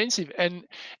expensive, and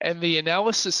the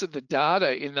analysis of the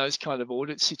data in those kind of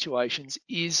audit situations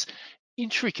is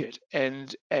intricate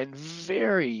and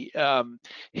very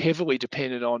heavily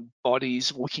dependent on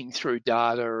bodies looking through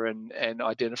data and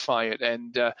identifying it,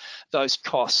 and those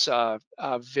costs are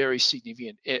very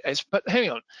significant. But hang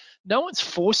on, no one's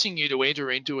forcing you to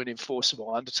enter into an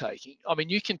enforceable undertaking. I mean,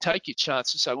 you can take your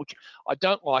chance and say, look, I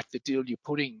don't like the deal you're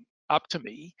putting up to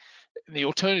me. And the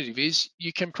alternative is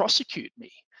you can prosecute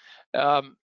me.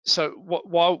 So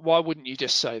why wouldn't you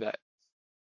just say that?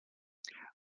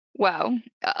 Well,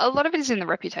 a lot of it is in the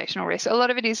reputational risk. A lot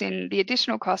of it is in the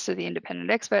additional cost of the independent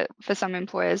expert. For some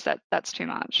employers, that's too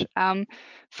much.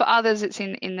 For others, it's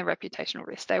in the reputational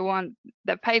risk.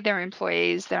 They've paid their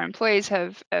employees. Their employees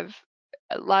have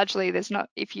largely,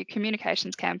 if your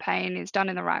communications campaign is done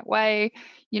in the right way,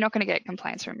 you're not going to get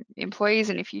complaints from employees.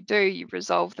 And if you do, you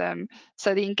resolve them.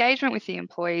 So the engagement with the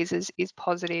employees is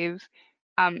positive.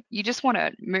 You just want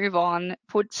to move on,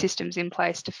 put systems in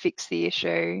place to fix the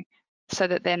issue, so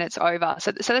that then it's over.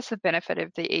 So that's the benefit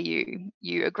of the EU.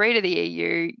 You agree to the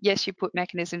EU, yes, you put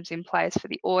mechanisms in place for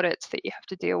the audits that you have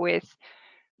to deal with,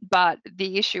 but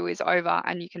the issue is over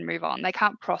and you can move on. They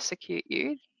can't prosecute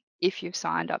you if you've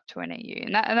signed up to an EU,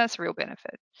 and that's a real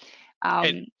benefit.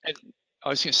 And I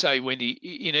was going to say, Wendy,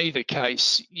 in either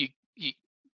case,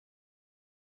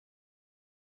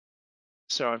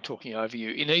 sorry, I'm talking over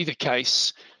you. In either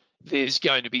case, there's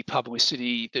going to be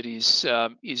publicity that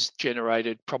is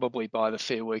generated probably by the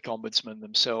Fair Work Ombudsman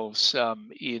themselves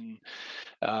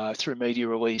through media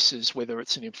releases, whether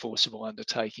it's an enforceable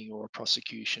undertaking or a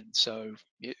prosecution. So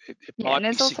it might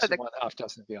be six of one, half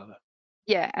dozen of the other.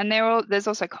 Yeah, and there's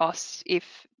also costs. If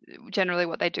generally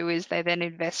what they do is they then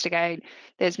investigate,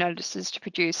 there's notices to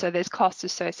produce, so there's costs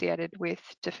associated with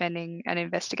defending an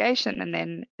investigation,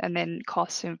 and then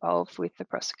costs involved with the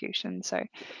prosecution. So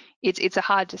it's a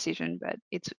hard decision, but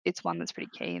it's one that's pretty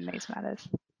key in these matters.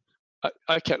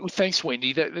 Okay, well, thanks,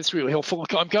 Wendy. That's really helpful.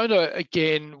 Look, I'm going to,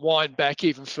 again, wind back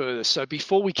even further. So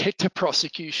before we get to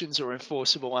prosecutions or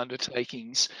enforceable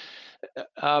undertakings,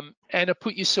 Anna,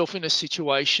 put yourself in a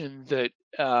situation that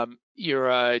you're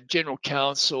a general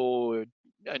counsel,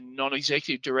 a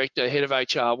non-executive director, head of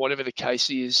HR, whatever the case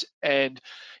is, and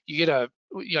you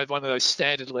get one of those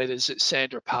standard letters that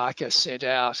Sandra Parker sent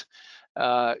out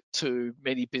to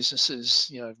many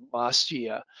businesses, last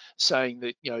year, saying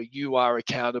that you are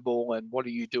accountable and what are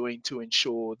you doing to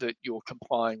ensure that you're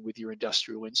complying with your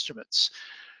industrial instruments.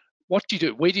 What do you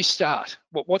do? Where do you start?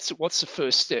 What's the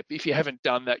first step if you haven't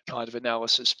done that kind of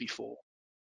analysis before?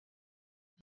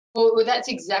 Well, that's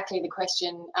exactly the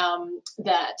question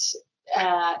that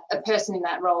a person in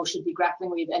that role should be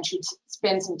grappling with and should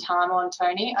spend some time on,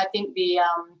 Tony. I think the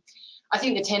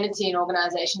tendency in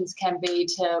organisations can be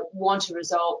to want a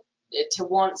result, to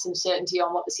want some certainty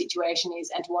on what the situation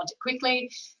is, and to want it quickly,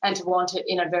 and to want it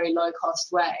in a very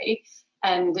low-cost way.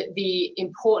 And the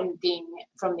important thing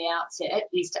from the outset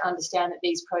is to understand that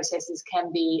these processes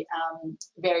can be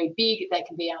very big, they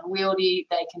can be unwieldy,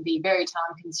 they can be very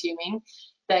time consuming,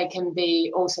 they can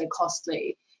be also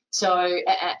costly. So,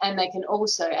 and they can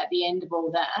also, at the end of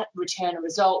all that, return a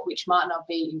result which might not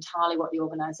be entirely what the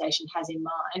organisation has in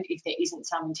mind if there isn't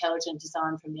some intelligent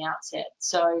design from the outset.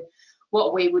 So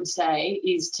what we would say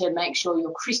is to make sure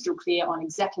you're crystal clear on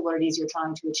exactly what it is you're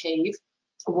trying to achieve,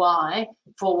 why,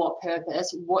 for what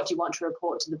purpose, what do you want to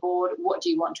report to the board, what do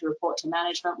you want to report to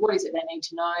management, what is it they need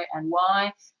to know and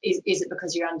why. Is it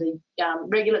because you're under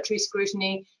regulatory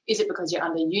scrutiny? Is it because you're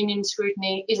under union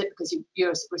scrutiny? Is it because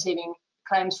you're receiving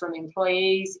claims from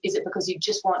employees? Is it because you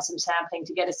just want some sampling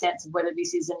to get a sense of whether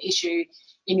this is an issue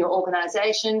in your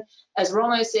organisation? As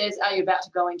Romo says, are you about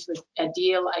to go into a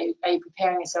deal? Are you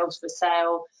preparing yourselves for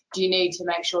sale? Do you need to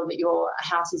make sure that your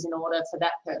house is in order for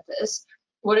that purpose?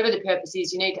 Whatever the purpose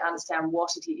is, you need to understand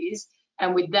what it is.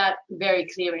 And with that very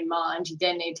clear in mind, you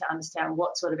then need to understand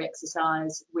what sort of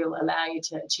exercise will allow you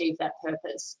to achieve that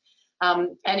purpose.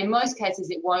 And in most cases,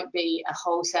 it won't be a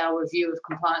wholesale review of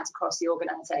compliance across the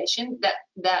organisation.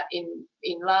 That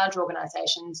in large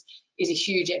organisations is a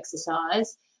huge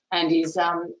exercise and is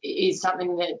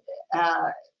something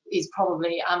that is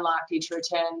probably unlikely to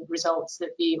return results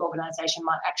that the organisation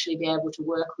might actually be able to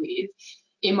work with.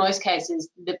 In most cases,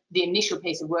 the initial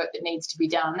piece of work that needs to be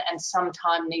done, and some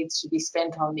time needs to be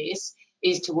spent on this,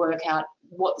 is to work out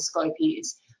what the scope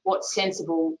is, what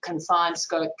sensible confined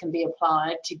scope can be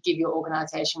applied to give your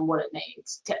organisation what it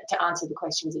needs to answer the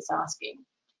questions it's asking.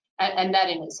 And that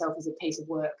in itself is a piece of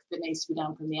work that needs to be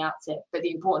done from the outset. But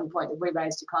the important point that we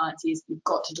raise to clients is you've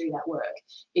got to do that work.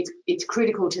 It's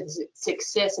critical to the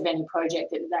success of any project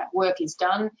that that work is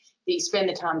done, that you spend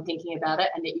the time thinking about it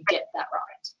and that you get that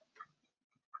right.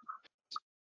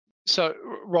 So,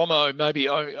 Romo, maybe,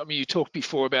 I mean, you talked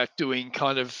before about doing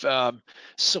kind of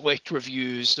select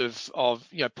reviews of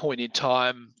point in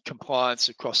time compliance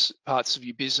across parts of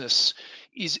your business.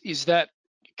 Is that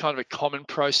kind of a common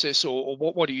process, or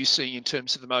what are you seeing in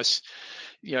terms of the most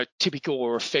typical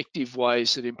or effective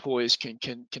ways that employers can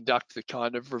conduct the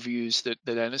kind of reviews that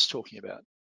Anna's talking about?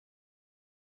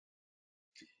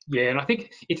 Yeah, and I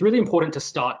think it's really important to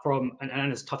start from, and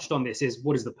Anna's touched on this, is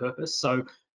what is the purpose? So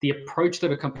the approach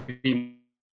that a company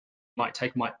might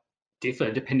take might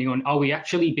differ depending on, are we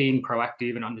actually being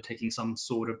proactive and undertaking some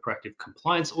sort of proactive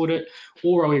compliance audit,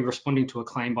 or are we responding to a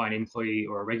claim by an employee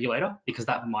or a regulator? Because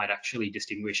that might actually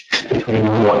distinguish between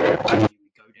what avenue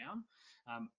we go down.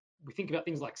 We think about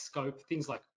things like scope, things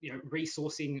like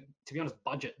resourcing. To be honest,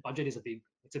 budget is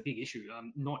a big issue.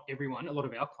 Not everyone, a lot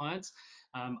of our clients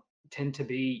tend to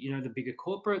be the bigger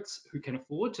corporates who can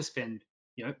afford to spend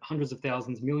hundreds of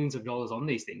thousands, millions of dollars on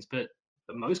these things, but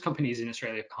most companies in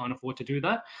Australia can't afford to do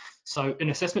that. So an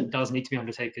assessment does need to be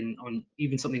undertaken on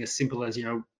even something as simple as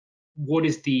what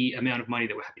is the amount of money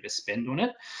that we're happy to spend on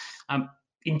it.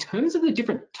 In terms of the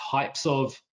different types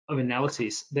of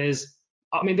analysis, there's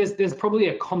probably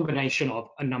a combination of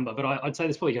a number, but I'd say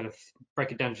there's probably going to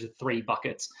break it down to 3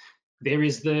 buckets. There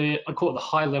is I call it the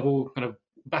high level kind of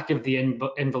back of the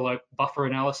envelope buffer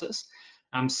analysis.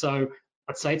 So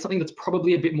I'd say it's something that's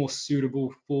probably a bit more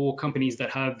suitable for companies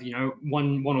that have,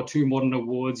 one or two modern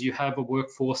awards. You have a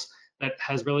workforce that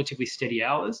has relatively steady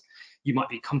hours. You might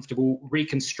be comfortable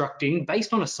reconstructing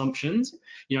based on assumptions,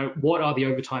 what are the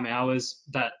overtime hours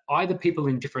that either people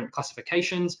in different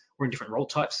classifications or in different role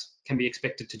types can be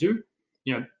expected to do,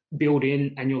 build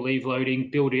in annual leave loading,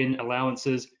 build in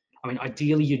allowances. I mean,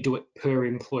 ideally you do it per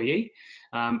employee.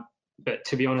 But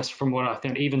to be honest, from what I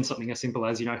found, even something as simple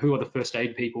as, who are the first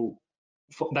aid people,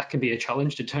 that can be a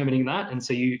challenge determining that. And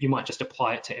so you might just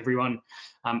apply it to everyone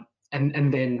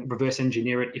and then reverse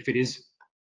engineer it if it is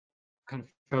kind of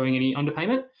showing any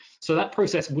underpayment. So that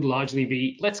process would largely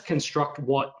be, let's construct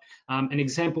what an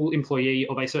example employee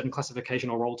of a certain classification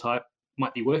or role type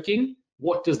might be working.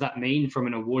 What does that mean from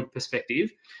an award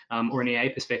perspective or an EA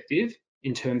perspective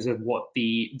in terms of what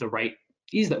the rate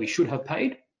is that we should have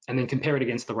paid, and then compare it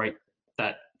against the rate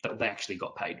that they actually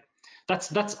got paid.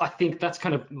 I think that's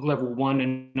kind of level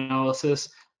 1 analysis.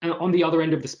 And on the other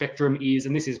end of the spectrum is,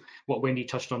 and this is what Wendy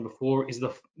touched on before, is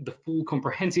the full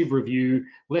comprehensive review.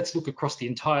 Let's look across the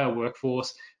entire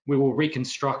workforce. We will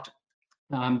reconstruct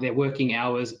their working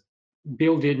hours,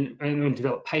 build in and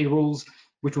develop pay rules,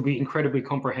 which will be incredibly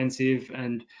comprehensive.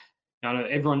 And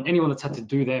anyone that's had to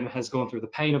do them has gone through the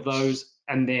pain of those.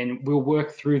 And then we'll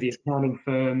work through the accounting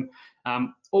firm,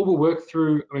 or we'll work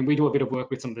through, we do a bit of work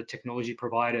with some of the technology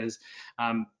providers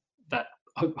that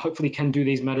hopefully can do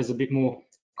these matters a bit more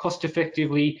cost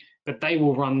effectively, but they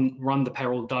will run the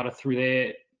payroll data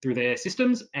through their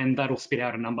systems, and that'll spit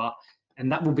out a number.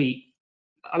 and that will be,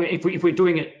 I mean, if we're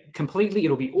doing it completely,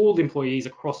 it'll be all employees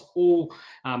across all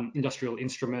industrial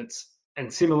instruments,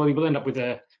 and similarly, we'll end up with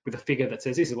a figure that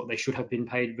says this is what they should have been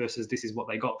paid versus this is what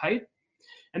they got paid.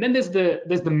 And then there's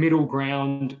the middle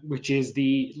ground, which is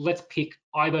let's pick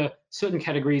either certain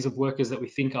categories of workers that we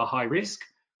think are high risk,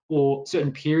 or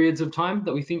certain periods of time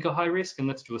that we think are high risk, and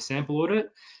let's do a sample audit.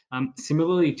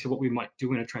 Similarly to what we might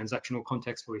do in a transactional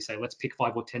context, where we say let's pick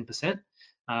 5 or 10%.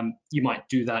 You might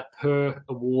do that per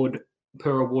award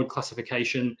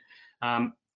classification,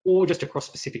 or just across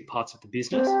specific parts of the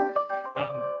business.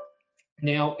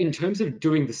 Now, in terms of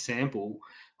doing the sample,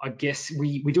 I guess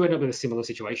we do end up with a similar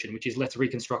situation, which is let's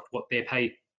reconstruct what their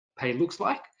pay looks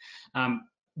like.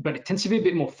 But it tends to be a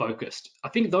bit more focused. I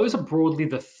think those are broadly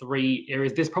the 3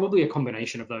 areas. There's probably a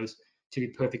combination of those, to be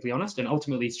perfectly honest. And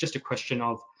ultimately, it's just a question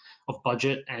of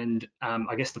budget and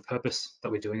I guess the purpose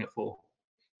that we're doing it for.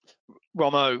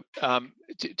 Romo,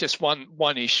 just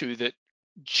one issue that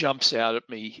jumps out at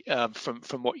me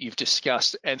from what you've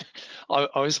discussed, and I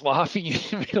was laughing in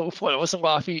the middle point. I wasn't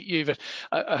laughing at you, but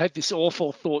I had this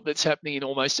awful thought that's happening in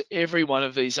almost every one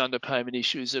of these underpayment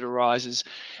issues that arises,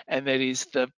 and that is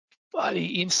the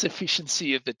bloody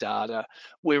insufficiency of the data.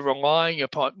 We're relying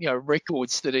upon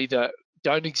records that either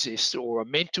don't exist or are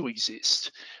meant to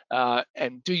exist,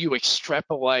 and do you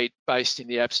extrapolate based in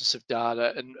the absence of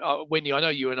data? And Wendy, I know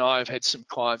you and I have had some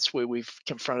clients where we've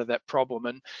confronted that problem,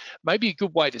 and maybe a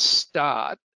good way to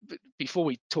start before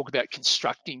we talk about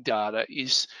constructing data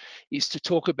is to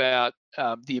talk about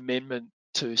the amendment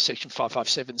to Section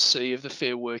 557C of the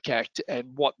Fair Work Act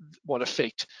and what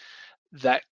effect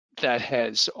that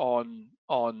has on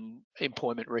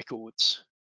employment records.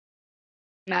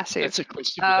 Massive. That's a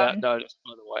question without notice,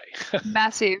 by the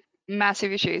way.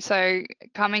 Massive issue. So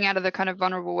coming out of the kind of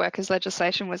vulnerable workers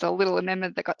legislation was a little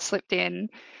amendment that got slipped in.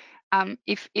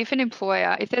 If an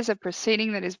employer, if there's a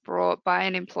proceeding that is brought by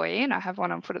an employee, and I have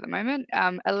one on foot at the moment,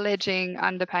 alleging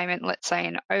underpayment, let's say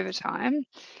in overtime,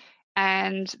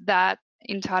 and that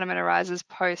entitlement arises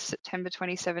post September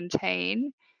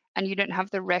 2017, and you don't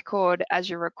have the record as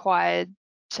you're required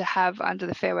to have under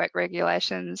the Fair Work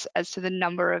regulations as to the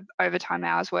number of overtime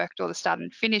hours worked or the start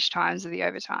and finish times of the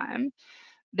overtime,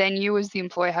 then you as the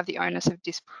employer have the onus of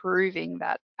disproving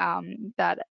that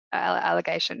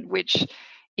allegation, which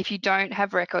if you don't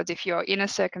have records, if you're in a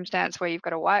circumstance where you've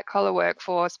got a white collar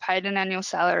workforce, paid an annual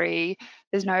salary,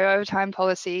 there's no overtime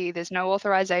policy, there's no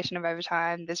authorization of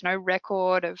overtime, there's no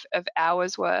record of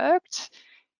hours worked,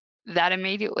 that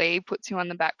immediately puts you on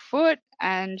the back foot,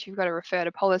 and you've got to refer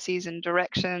to policies and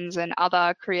directions and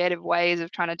other creative ways of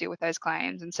trying to deal with those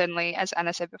claims. And certainly, as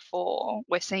Anna said before,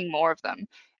 we're seeing more of them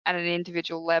at an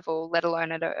individual level, let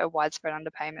alone at a widespread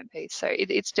underpayment piece. So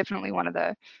it's definitely one of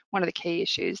the key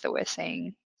issues that we're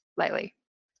seeing lately.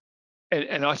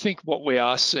 And I think what we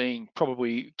are seeing,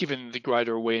 probably given the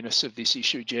greater awareness of this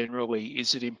issue generally,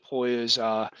 is that employers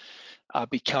are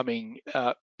becoming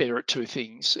better at 2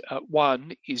 things.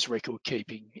 One is record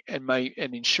keeping and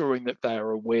ensuring that they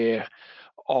are aware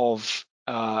of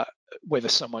whether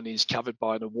someone is covered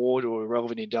by an award or a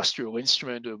relevant industrial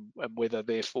instrument, and whether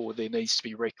therefore there needs to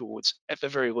be records at the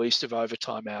very least of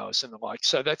overtime hours and the like.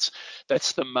 So that's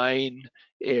the main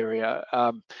area.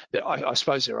 I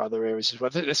suppose there are other areas as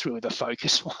well. That's really the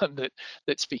focus one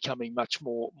that's becoming much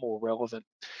more relevant.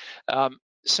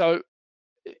 So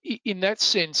in that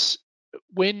sense,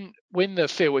 when the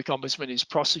Fair Work Ombudsman is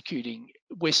prosecuting,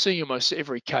 we're seeing almost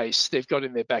every case they've got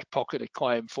in their back pocket a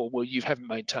claim for, well, you haven't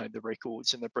maintained the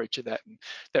records and the breach of that. And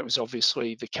that was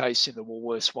obviously the case in the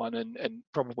Woolworths one and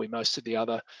probably most of the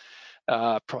other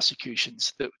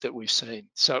prosecutions that we've seen.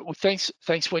 So well, thanks,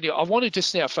 Wendy. I want to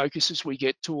just now focus as we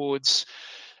get towards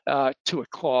 2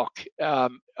 o'clock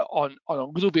on a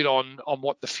little bit on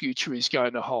what the future is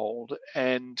going to hold.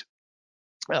 And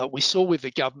we saw with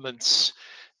the government's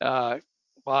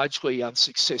largely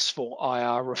unsuccessful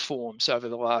IR reforms over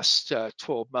the last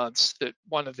 12 months that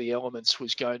one of the elements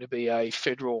was going to be a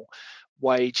federal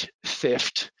wage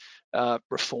theft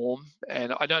reform.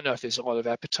 And I don't know if there's a lot of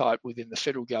appetite within the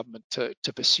federal government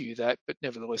to pursue that, but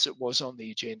nevertheless it was on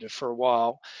the agenda for a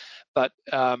while. But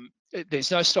there's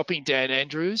no stopping Dan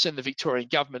Andrews and the Victorian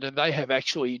government, and they have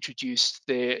actually introduced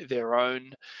their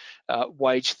own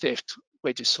wage theft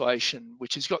legislation,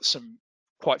 which has got some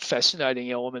quite fascinating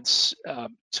elements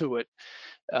to it.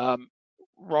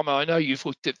 Romo, I know you've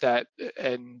looked at that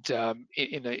and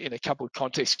in a couple of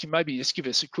contexts. Can maybe just give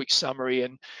us a quick summary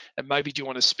and maybe do you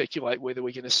want to speculate whether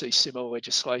we're going to see similar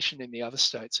legislation in the other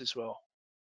states as well?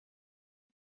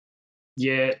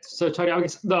 Yeah, so Tony, I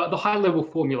guess the high level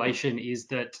formulation is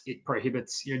that it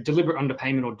prohibits deliberate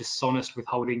underpayment or dishonest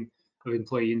withholding of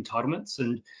employee entitlements.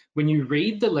 And when you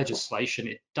read the legislation,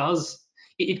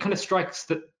 it kind of strikes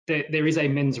that there is a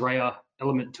mens rea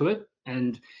element to it.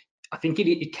 And I think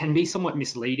it can be somewhat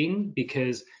misleading,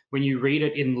 because when you read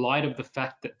it in light of the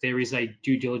fact that there is a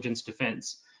due diligence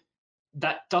defense,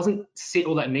 that doesn't sit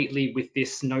all that neatly with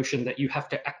this notion that you have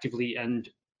to actively and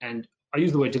I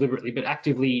use the word deliberately, but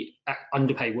actively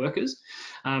underpay workers.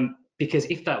 Because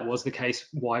if that was the case,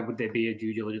 why would there be a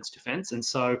due diligence defense? And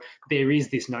so there is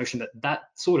this notion that that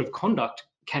sort of conduct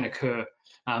can occur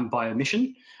by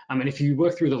omission. And if you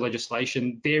work through the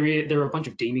legislation, there are a bunch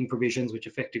of deeming provisions which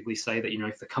effectively say that, you know,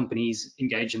 if the company's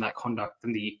engaged in that conduct,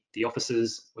 then the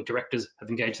officers or directors have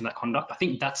engaged in that conduct. I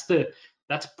think that's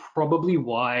probably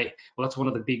why, well, that's one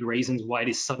of the big reasons why it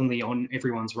is suddenly on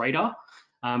everyone's radar,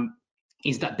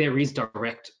 is that there is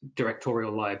direct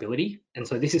directorial liability. And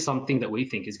so this is something that we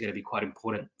think is going to be quite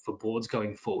important for boards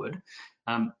going forward.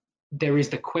 There is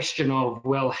the question of,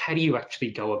 well, how do you actually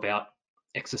go about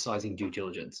exercising due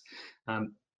diligence?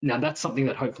 Now that's something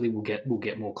that hopefully we'll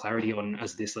get more clarity on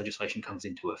as this legislation comes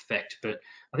into effect. But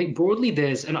I think broadly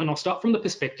and I'll start from the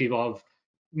perspective of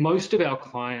most of our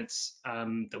clients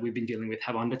that we've been dealing with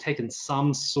have undertaken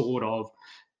some sort of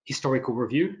historical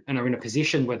review and are in a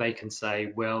position where they can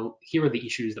say, well, here are the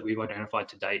issues that we've identified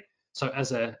to date. So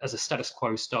as a status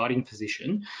quo starting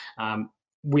position,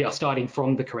 we are starting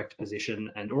from the correct position,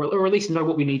 or at least know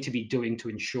what we need to be doing to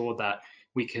ensure that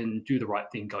we can do the right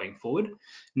thing going forward.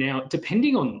 Now,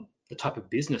 depending on the type of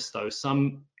business though,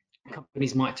 some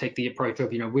companies might take the approach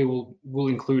of, you know, we'll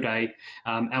include a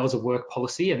hours of work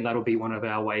policy, and that'll be one of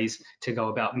our ways to go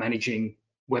about managing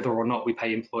whether or not we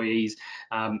pay employees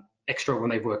extra when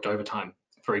they've worked overtime,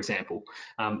 for example.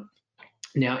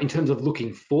 Now, in terms of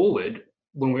looking forward,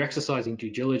 when we're exercising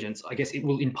due diligence, I guess it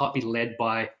will in part be led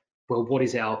by, well, what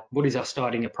is our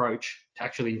starting approach to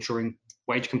actually ensuring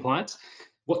wage compliance?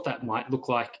 What that might look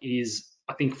like is,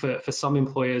 I think for some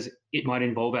employers, it might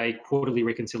involve a quarterly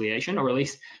reconciliation, or at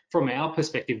least from our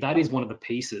perspective, that is one of the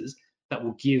pieces that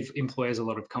will give employers a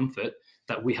lot of comfort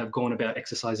that we have gone about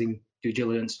exercising due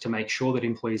diligence to make sure that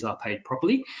employees are paid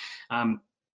properly.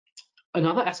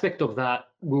 Another aspect of that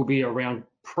will be around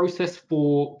process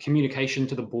for communication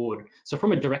to the board. So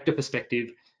from a director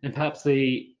perspective, and perhaps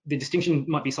the distinction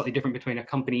might be slightly different between a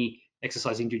company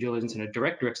exercising due diligence and a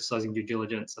director exercising due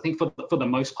diligence. I think for the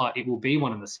most part, it will be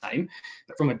one and the same.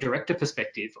 But from a director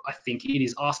perspective, I think it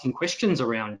is asking questions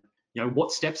around, you know,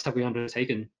 what steps have we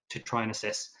undertaken to try and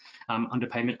assess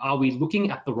underpayment? Are we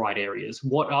looking at the right areas?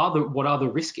 What are the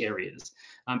risk areas?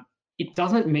 It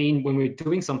doesn't mean when we're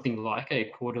doing something like a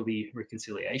quarterly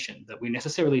reconciliation that we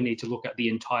necessarily need to look at the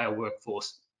entire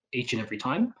workforce each and every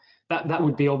time. That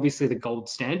would be obviously the gold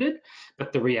standard,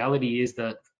 but the reality is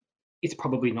that it's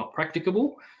probably not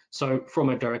practicable. So from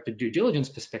a director due diligence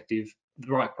perspective,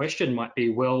 the right question might be,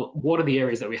 well, what are the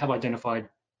areas that we have identified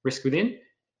risk within?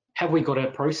 Have we got a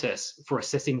process for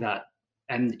assessing that?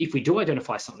 And if we do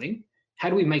identify something, how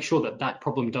do we make sure that that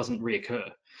problem doesn't reoccur?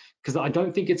 Because I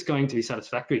don't think it's going to be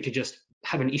satisfactory to just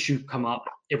have an issue come up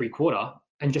every quarter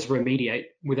and just remediate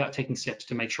without taking steps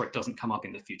to make sure it doesn't come up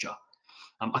in the future.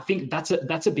 I think that's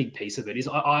a big piece of it.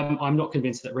 I'm not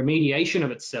convinced that remediation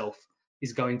of itself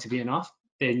is going to be enough.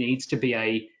 There needs to be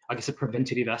a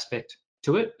preventative aspect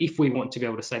to it if we want to be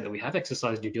able to say that we have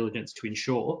exercised due diligence to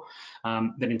ensure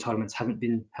that entitlements haven't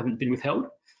been withheld.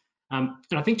 And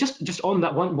I think just on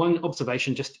that one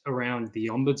observation just around the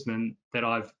ombudsman that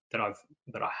I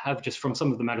have just from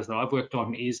some of the matters that I've worked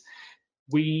on is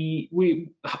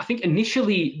I think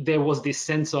initially there was this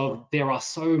sense of there are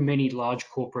so many large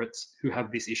corporates who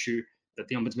have this issue that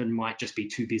the ombudsman might just be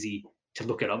too busy to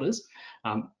look at others.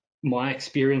 My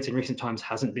experience in recent times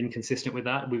hasn't been consistent with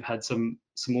that. We've had some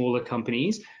smaller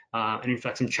companies and in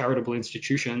fact some charitable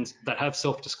institutions that have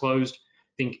self-disclosed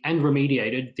and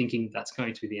remediated, thinking that's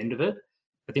going to be the end of it.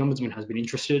 But the ombudsman has been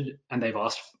interested and they've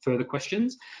asked further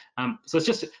questions. So it's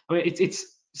just, I mean,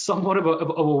 it's somewhat of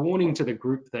a warning to the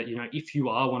group that, you know, if you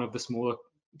are one of the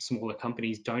smaller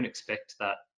companies, don't expect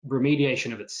that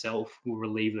remediation of itself will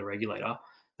relieve the regulator,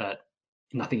 that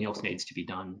nothing else needs to be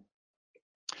done.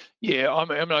 Yeah, I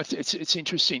mean, it's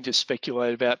interesting to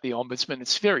speculate about the ombudsman.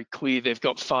 It's very clear they've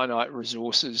got finite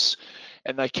resources,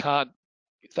 and they can't.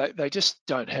 They just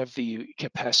don't have the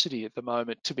capacity at the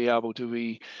moment to be able to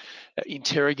be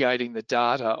interrogating the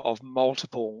data of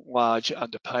multiple large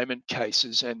underpayment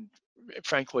cases. And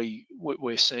frankly,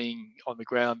 we're seeing on the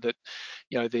ground that,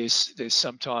 you know, there's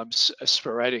sometimes a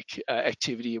sporadic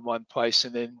activity in one place,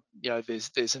 and then, you know,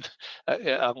 there's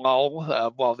a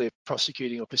lull while they're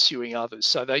prosecuting or pursuing others.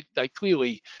 So they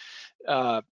clearly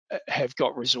have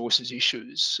got resources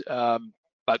issues.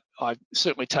 But I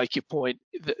certainly take your point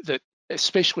that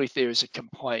especially if there is a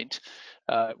complaint,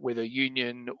 whether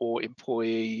union or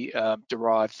employee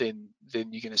derived, then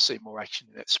you're going to see more action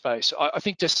in that space. I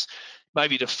think just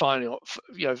maybe to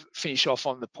finish off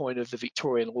on the point of the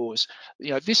Victorian laws,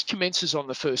 this commences on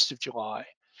the 1st of July.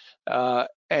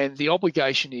 And the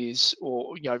obligation is,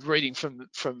 or reading from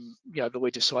the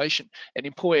legislation, an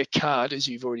employer can't, as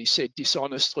you've already said,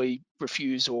 dishonestly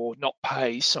refuse or not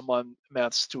pay someone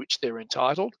amounts to which they're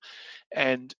entitled.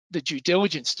 And the due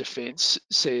diligence defence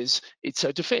says it's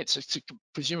a defence. It's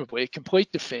presumably a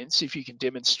complete defence if you can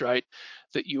demonstrate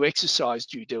that you exercise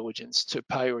due diligence to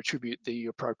pay or attribute the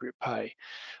appropriate pay.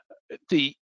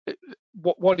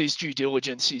 What is due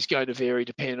diligence is going to vary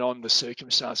depending on the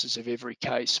circumstances of every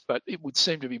case, but it would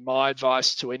seem to be my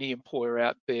advice to any employer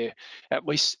out there, at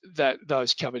least that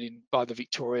those covered in by the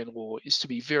Victorian law, is to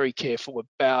be very careful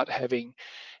about having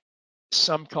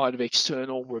some kind of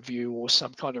external review or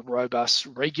some kind of robust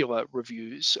regular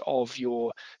reviews of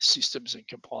your systems and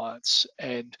compliance.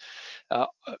 And I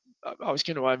was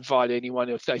going to invite anyone,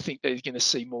 if they think they're going to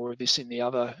see more of this in the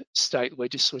other state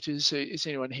legislatures. Is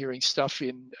anyone hearing stuff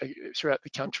throughout the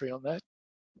country on that?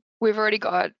 We've already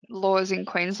got laws in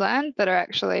Queensland that are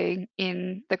actually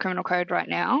in the criminal code right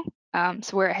now.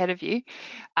 So we're ahead of you.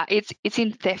 It's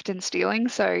in theft and stealing.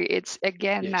 So it's,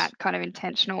 again, Yes. that kind of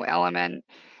intentional element.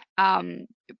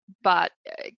 But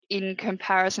in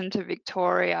comparison to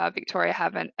Victoria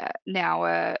haven't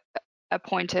now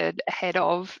appointed head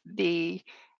of the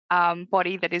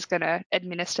body that is going to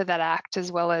administer that act,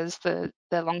 as well as the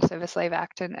Long Service Leave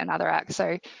Act and other acts.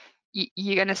 So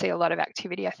you're going to see a lot of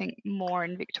activity, I think, more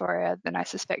in Victoria than I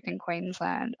suspect in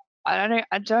Queensland. I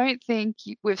don't think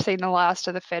we've seen the last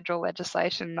of the federal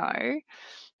legislation, though.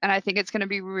 And I think it's going to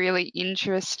be really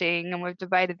interesting, and we've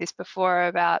debated this before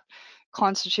about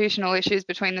constitutional issues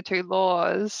between the two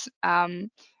laws.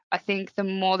 I think the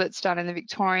more that's done in the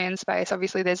Victorian space,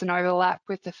 obviously there's an overlap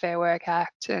with the Fair Work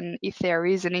Act, and if there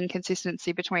is an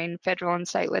inconsistency between federal and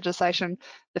state legislation,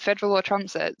 the federal law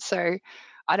trumps it. So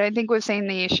I don't think we've seen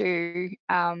the issue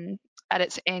at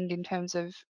its end in terms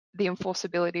of the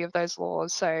enforceability of those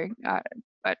laws. So,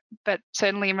 but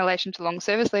certainly in relation to long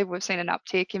service leave, we've seen an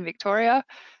uptick in Victoria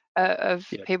of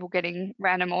people getting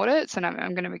random audits, and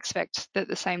I'm going to expect that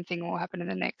the same thing will happen in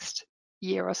the next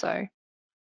year or so.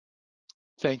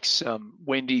 Thanks,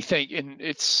 Wendy.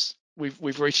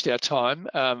 We've reached our time.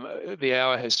 The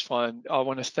hour has flown. I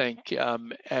want to thank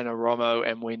Anna Romo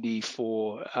and Wendy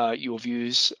for your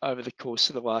views over the course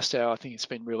of the last hour. I think it's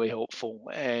been really helpful,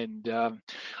 and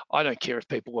I don't care if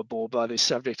people are bored by this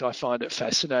subject. I find it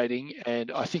fascinating,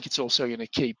 and I think it's also going to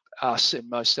keep us and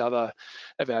most other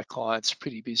of our clients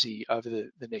pretty busy over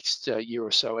the next year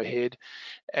or so ahead.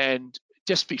 And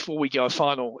just before we go, a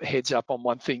final heads up on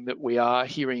one thing that we are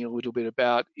hearing a little bit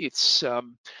about.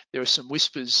 There are some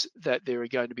whispers that there are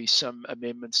going to be some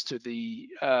amendments to the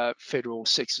Federal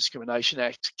Sex Discrimination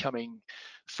Act coming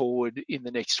forward in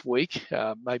the next week,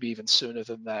 maybe even sooner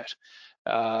than that.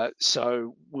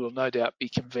 So we'll no doubt be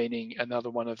convening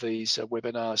another one of these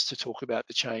webinars to talk about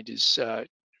the changes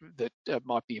that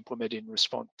might be implemented in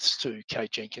response to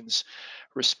Kate Jenkins'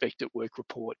 Respect at Work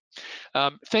report.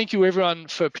 Thank you everyone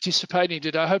for participating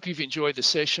today. I hope you've enjoyed the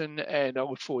session, and I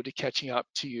look forward to catching up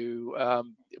to you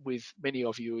with many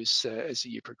of you as the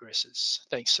year progresses.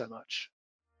 Thanks so much.